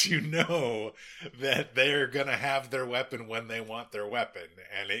 because you know that they're gonna have their weapon when they want their weapon,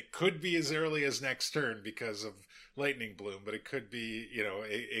 and it could be as early as next turn because of Lightning Bloom, but it could be,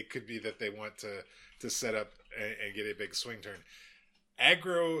 it could be that they want to set up and get a big swing turn.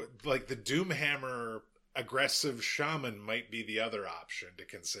 Aggro, like the Doomhammer aggressive Shaman, might be the other option to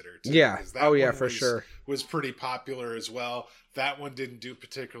consider too. Yeah. That for sure. Was pretty popular as well. That one didn't do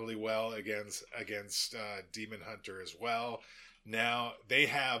particularly well against Demon Hunter as well. Now they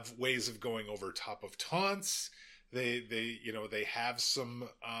have ways of going over top of taunts. They have some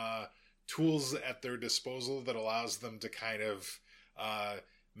tools at their disposal that allows them to kind of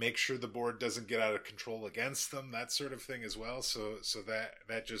make sure the board doesn't get out of control against them, that sort of thing as well. So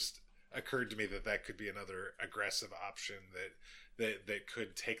that just occurred to me that could be another aggressive option that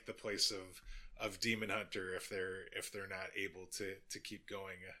could take the place of Demon Hunter if they're not able to keep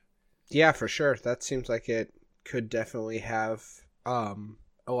going. Yeah, for sure. That seems like it could definitely have a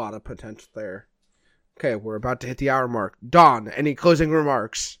lot of potential there. Okay, we're about to hit the hour mark. Dawn, any closing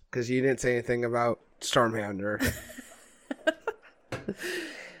remarks? Because you didn't say anything about Stormhounder.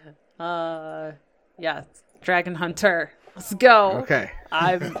 Yeah, Dragon Hunter. Let's go. Okay.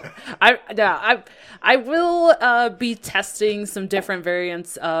 I will be testing some different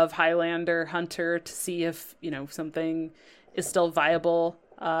variants of Highlander Hunter to see if something is still viable.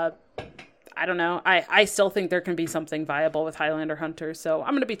 I don't know. I still think there can be something viable with Highlander Hunter, so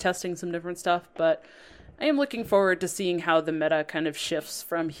I'm going to be testing some different stuff, but I am looking forward to seeing how the meta kind of shifts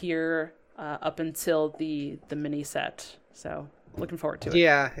from here up until the mini set. So looking forward to it.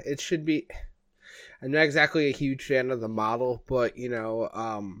 Yeah, it should be. I'm not exactly a huge fan of the model, but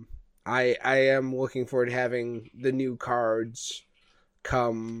I am looking forward to having the new cards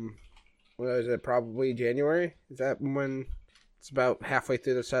come. What is it? Probably January. Is that when? It's about halfway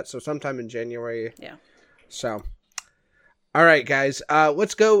through the set, so sometime in January. Yeah. So, all right, guys.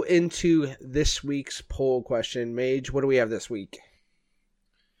 Let's go into this week's poll question. Mage, what do we have this week?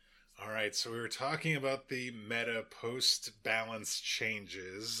 All right, so we were talking about the meta post-balance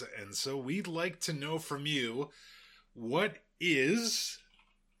changes, and so we'd like to know from you what is,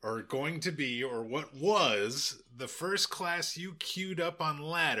 or going to be, or what was the first class you queued up on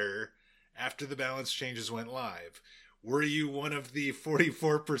ladder after the balance changes went live. Were you one of the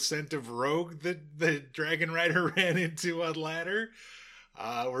 44% of rogue that the Dragon Rider ran into on ladder?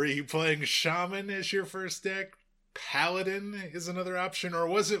 Were you playing Shaman as your first deck? Paladin is another option, or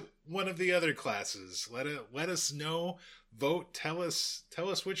was it one of the other classes? Let us know. Vote. Tell us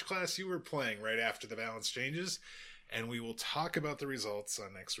which class you were playing right after the balance changes, and we will talk about the results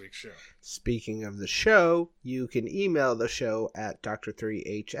on next week's show. Speaking of the show, you can email the show at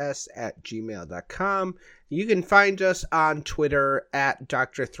dr3hs@gmail.com. You can find us on Twitter at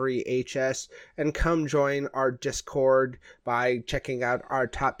Dr3HS, and come join our Discord by checking out our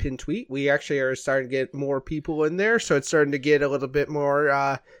top pin tweet. We actually are starting to get more people in there, so it's starting to get a little bit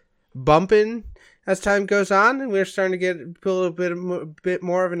more bumping as time goes on, and we're starting to get a little bit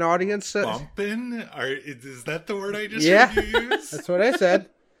more of an audience. Bumping? Is that the word I just heard you use? That's what I said.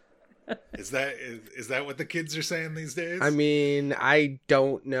 Is that what the kids are saying these days? I mean, I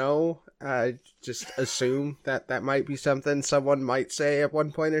don't know. Just assume that might be something someone might say at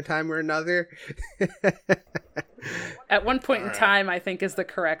one point in time or another. At one point in time, I think is the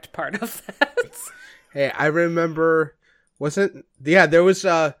correct part of that. Hey, I remember, there was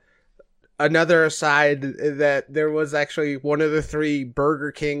another aside that there was actually one of the 3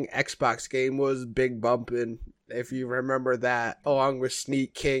 Burger King Xbox game was Big Bumpin', if you remember that, along with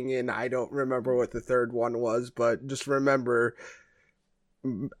Sneak King, and I don't remember what the third one was, but just remember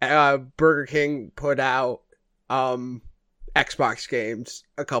Burger King put out Xbox games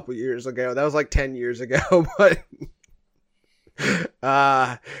a couple years ago. That was like 10 years ago, but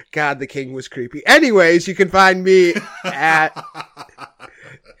God, the King was creepy. Anyways, you can find me at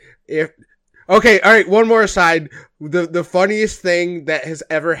Okay, all right, one more aside. The funniest thing that has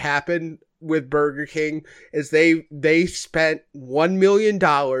ever happened with Burger King is they spent $1 million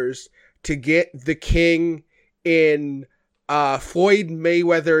to get the King in Floyd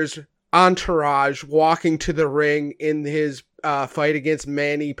Mayweather's entourage walking to the ring in his fight against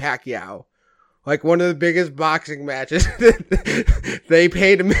Manny Pacquiao. Like one of the biggest boxing matches. They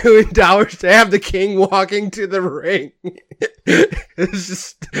paid $1 million to have the King walking to the ring. It's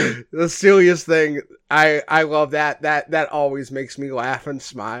just the silliest thing. I love that. That always makes me laugh and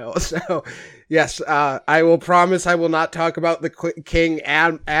smile. So, yes, I will promise I will not talk about the King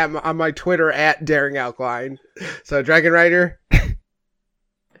on my Twitter at Daring Outline. So, Dragon Rider.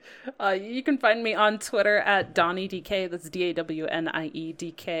 You can find me on Twitter at DonnieDK, that's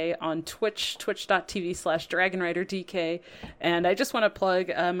DAWNIEDK, on Twitch, twitch.tv/DragonRiderDK, and I just want to plug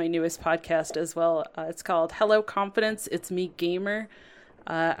my newest podcast as well. It's called Hello Confidence, It's Me Gamer.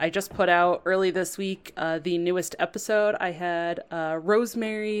 I just put out early this week the newest episode. I had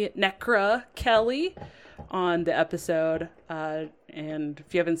Rosemary Necra Kelly on the episode, and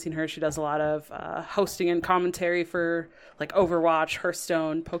if you haven't seen her, she does a lot of hosting and commentary for like Overwatch,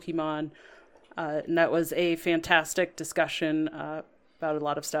 Hearthstone, Pokemon, and that was a fantastic discussion about a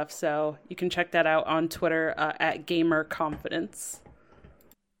lot of stuff, so you can check that out on Twitter at Gamer Confidence.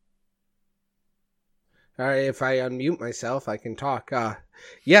 All right, if I unmute myself, I can talk.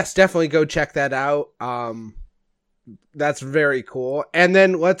 Yes, definitely go check that out. That's very cool. And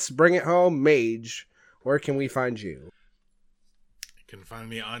then let's bring it home, Mage. Where can we find you? You can find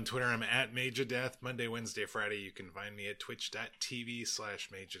me on Twitter. I'm at Mageadeath. Monday, Wednesday, Friday. You can find me at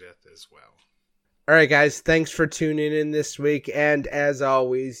twitch.tv/Mageadeath as well. All right, guys. Thanks for tuning in this week. And as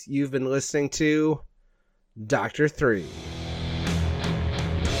always, you've been listening to Dr. 3.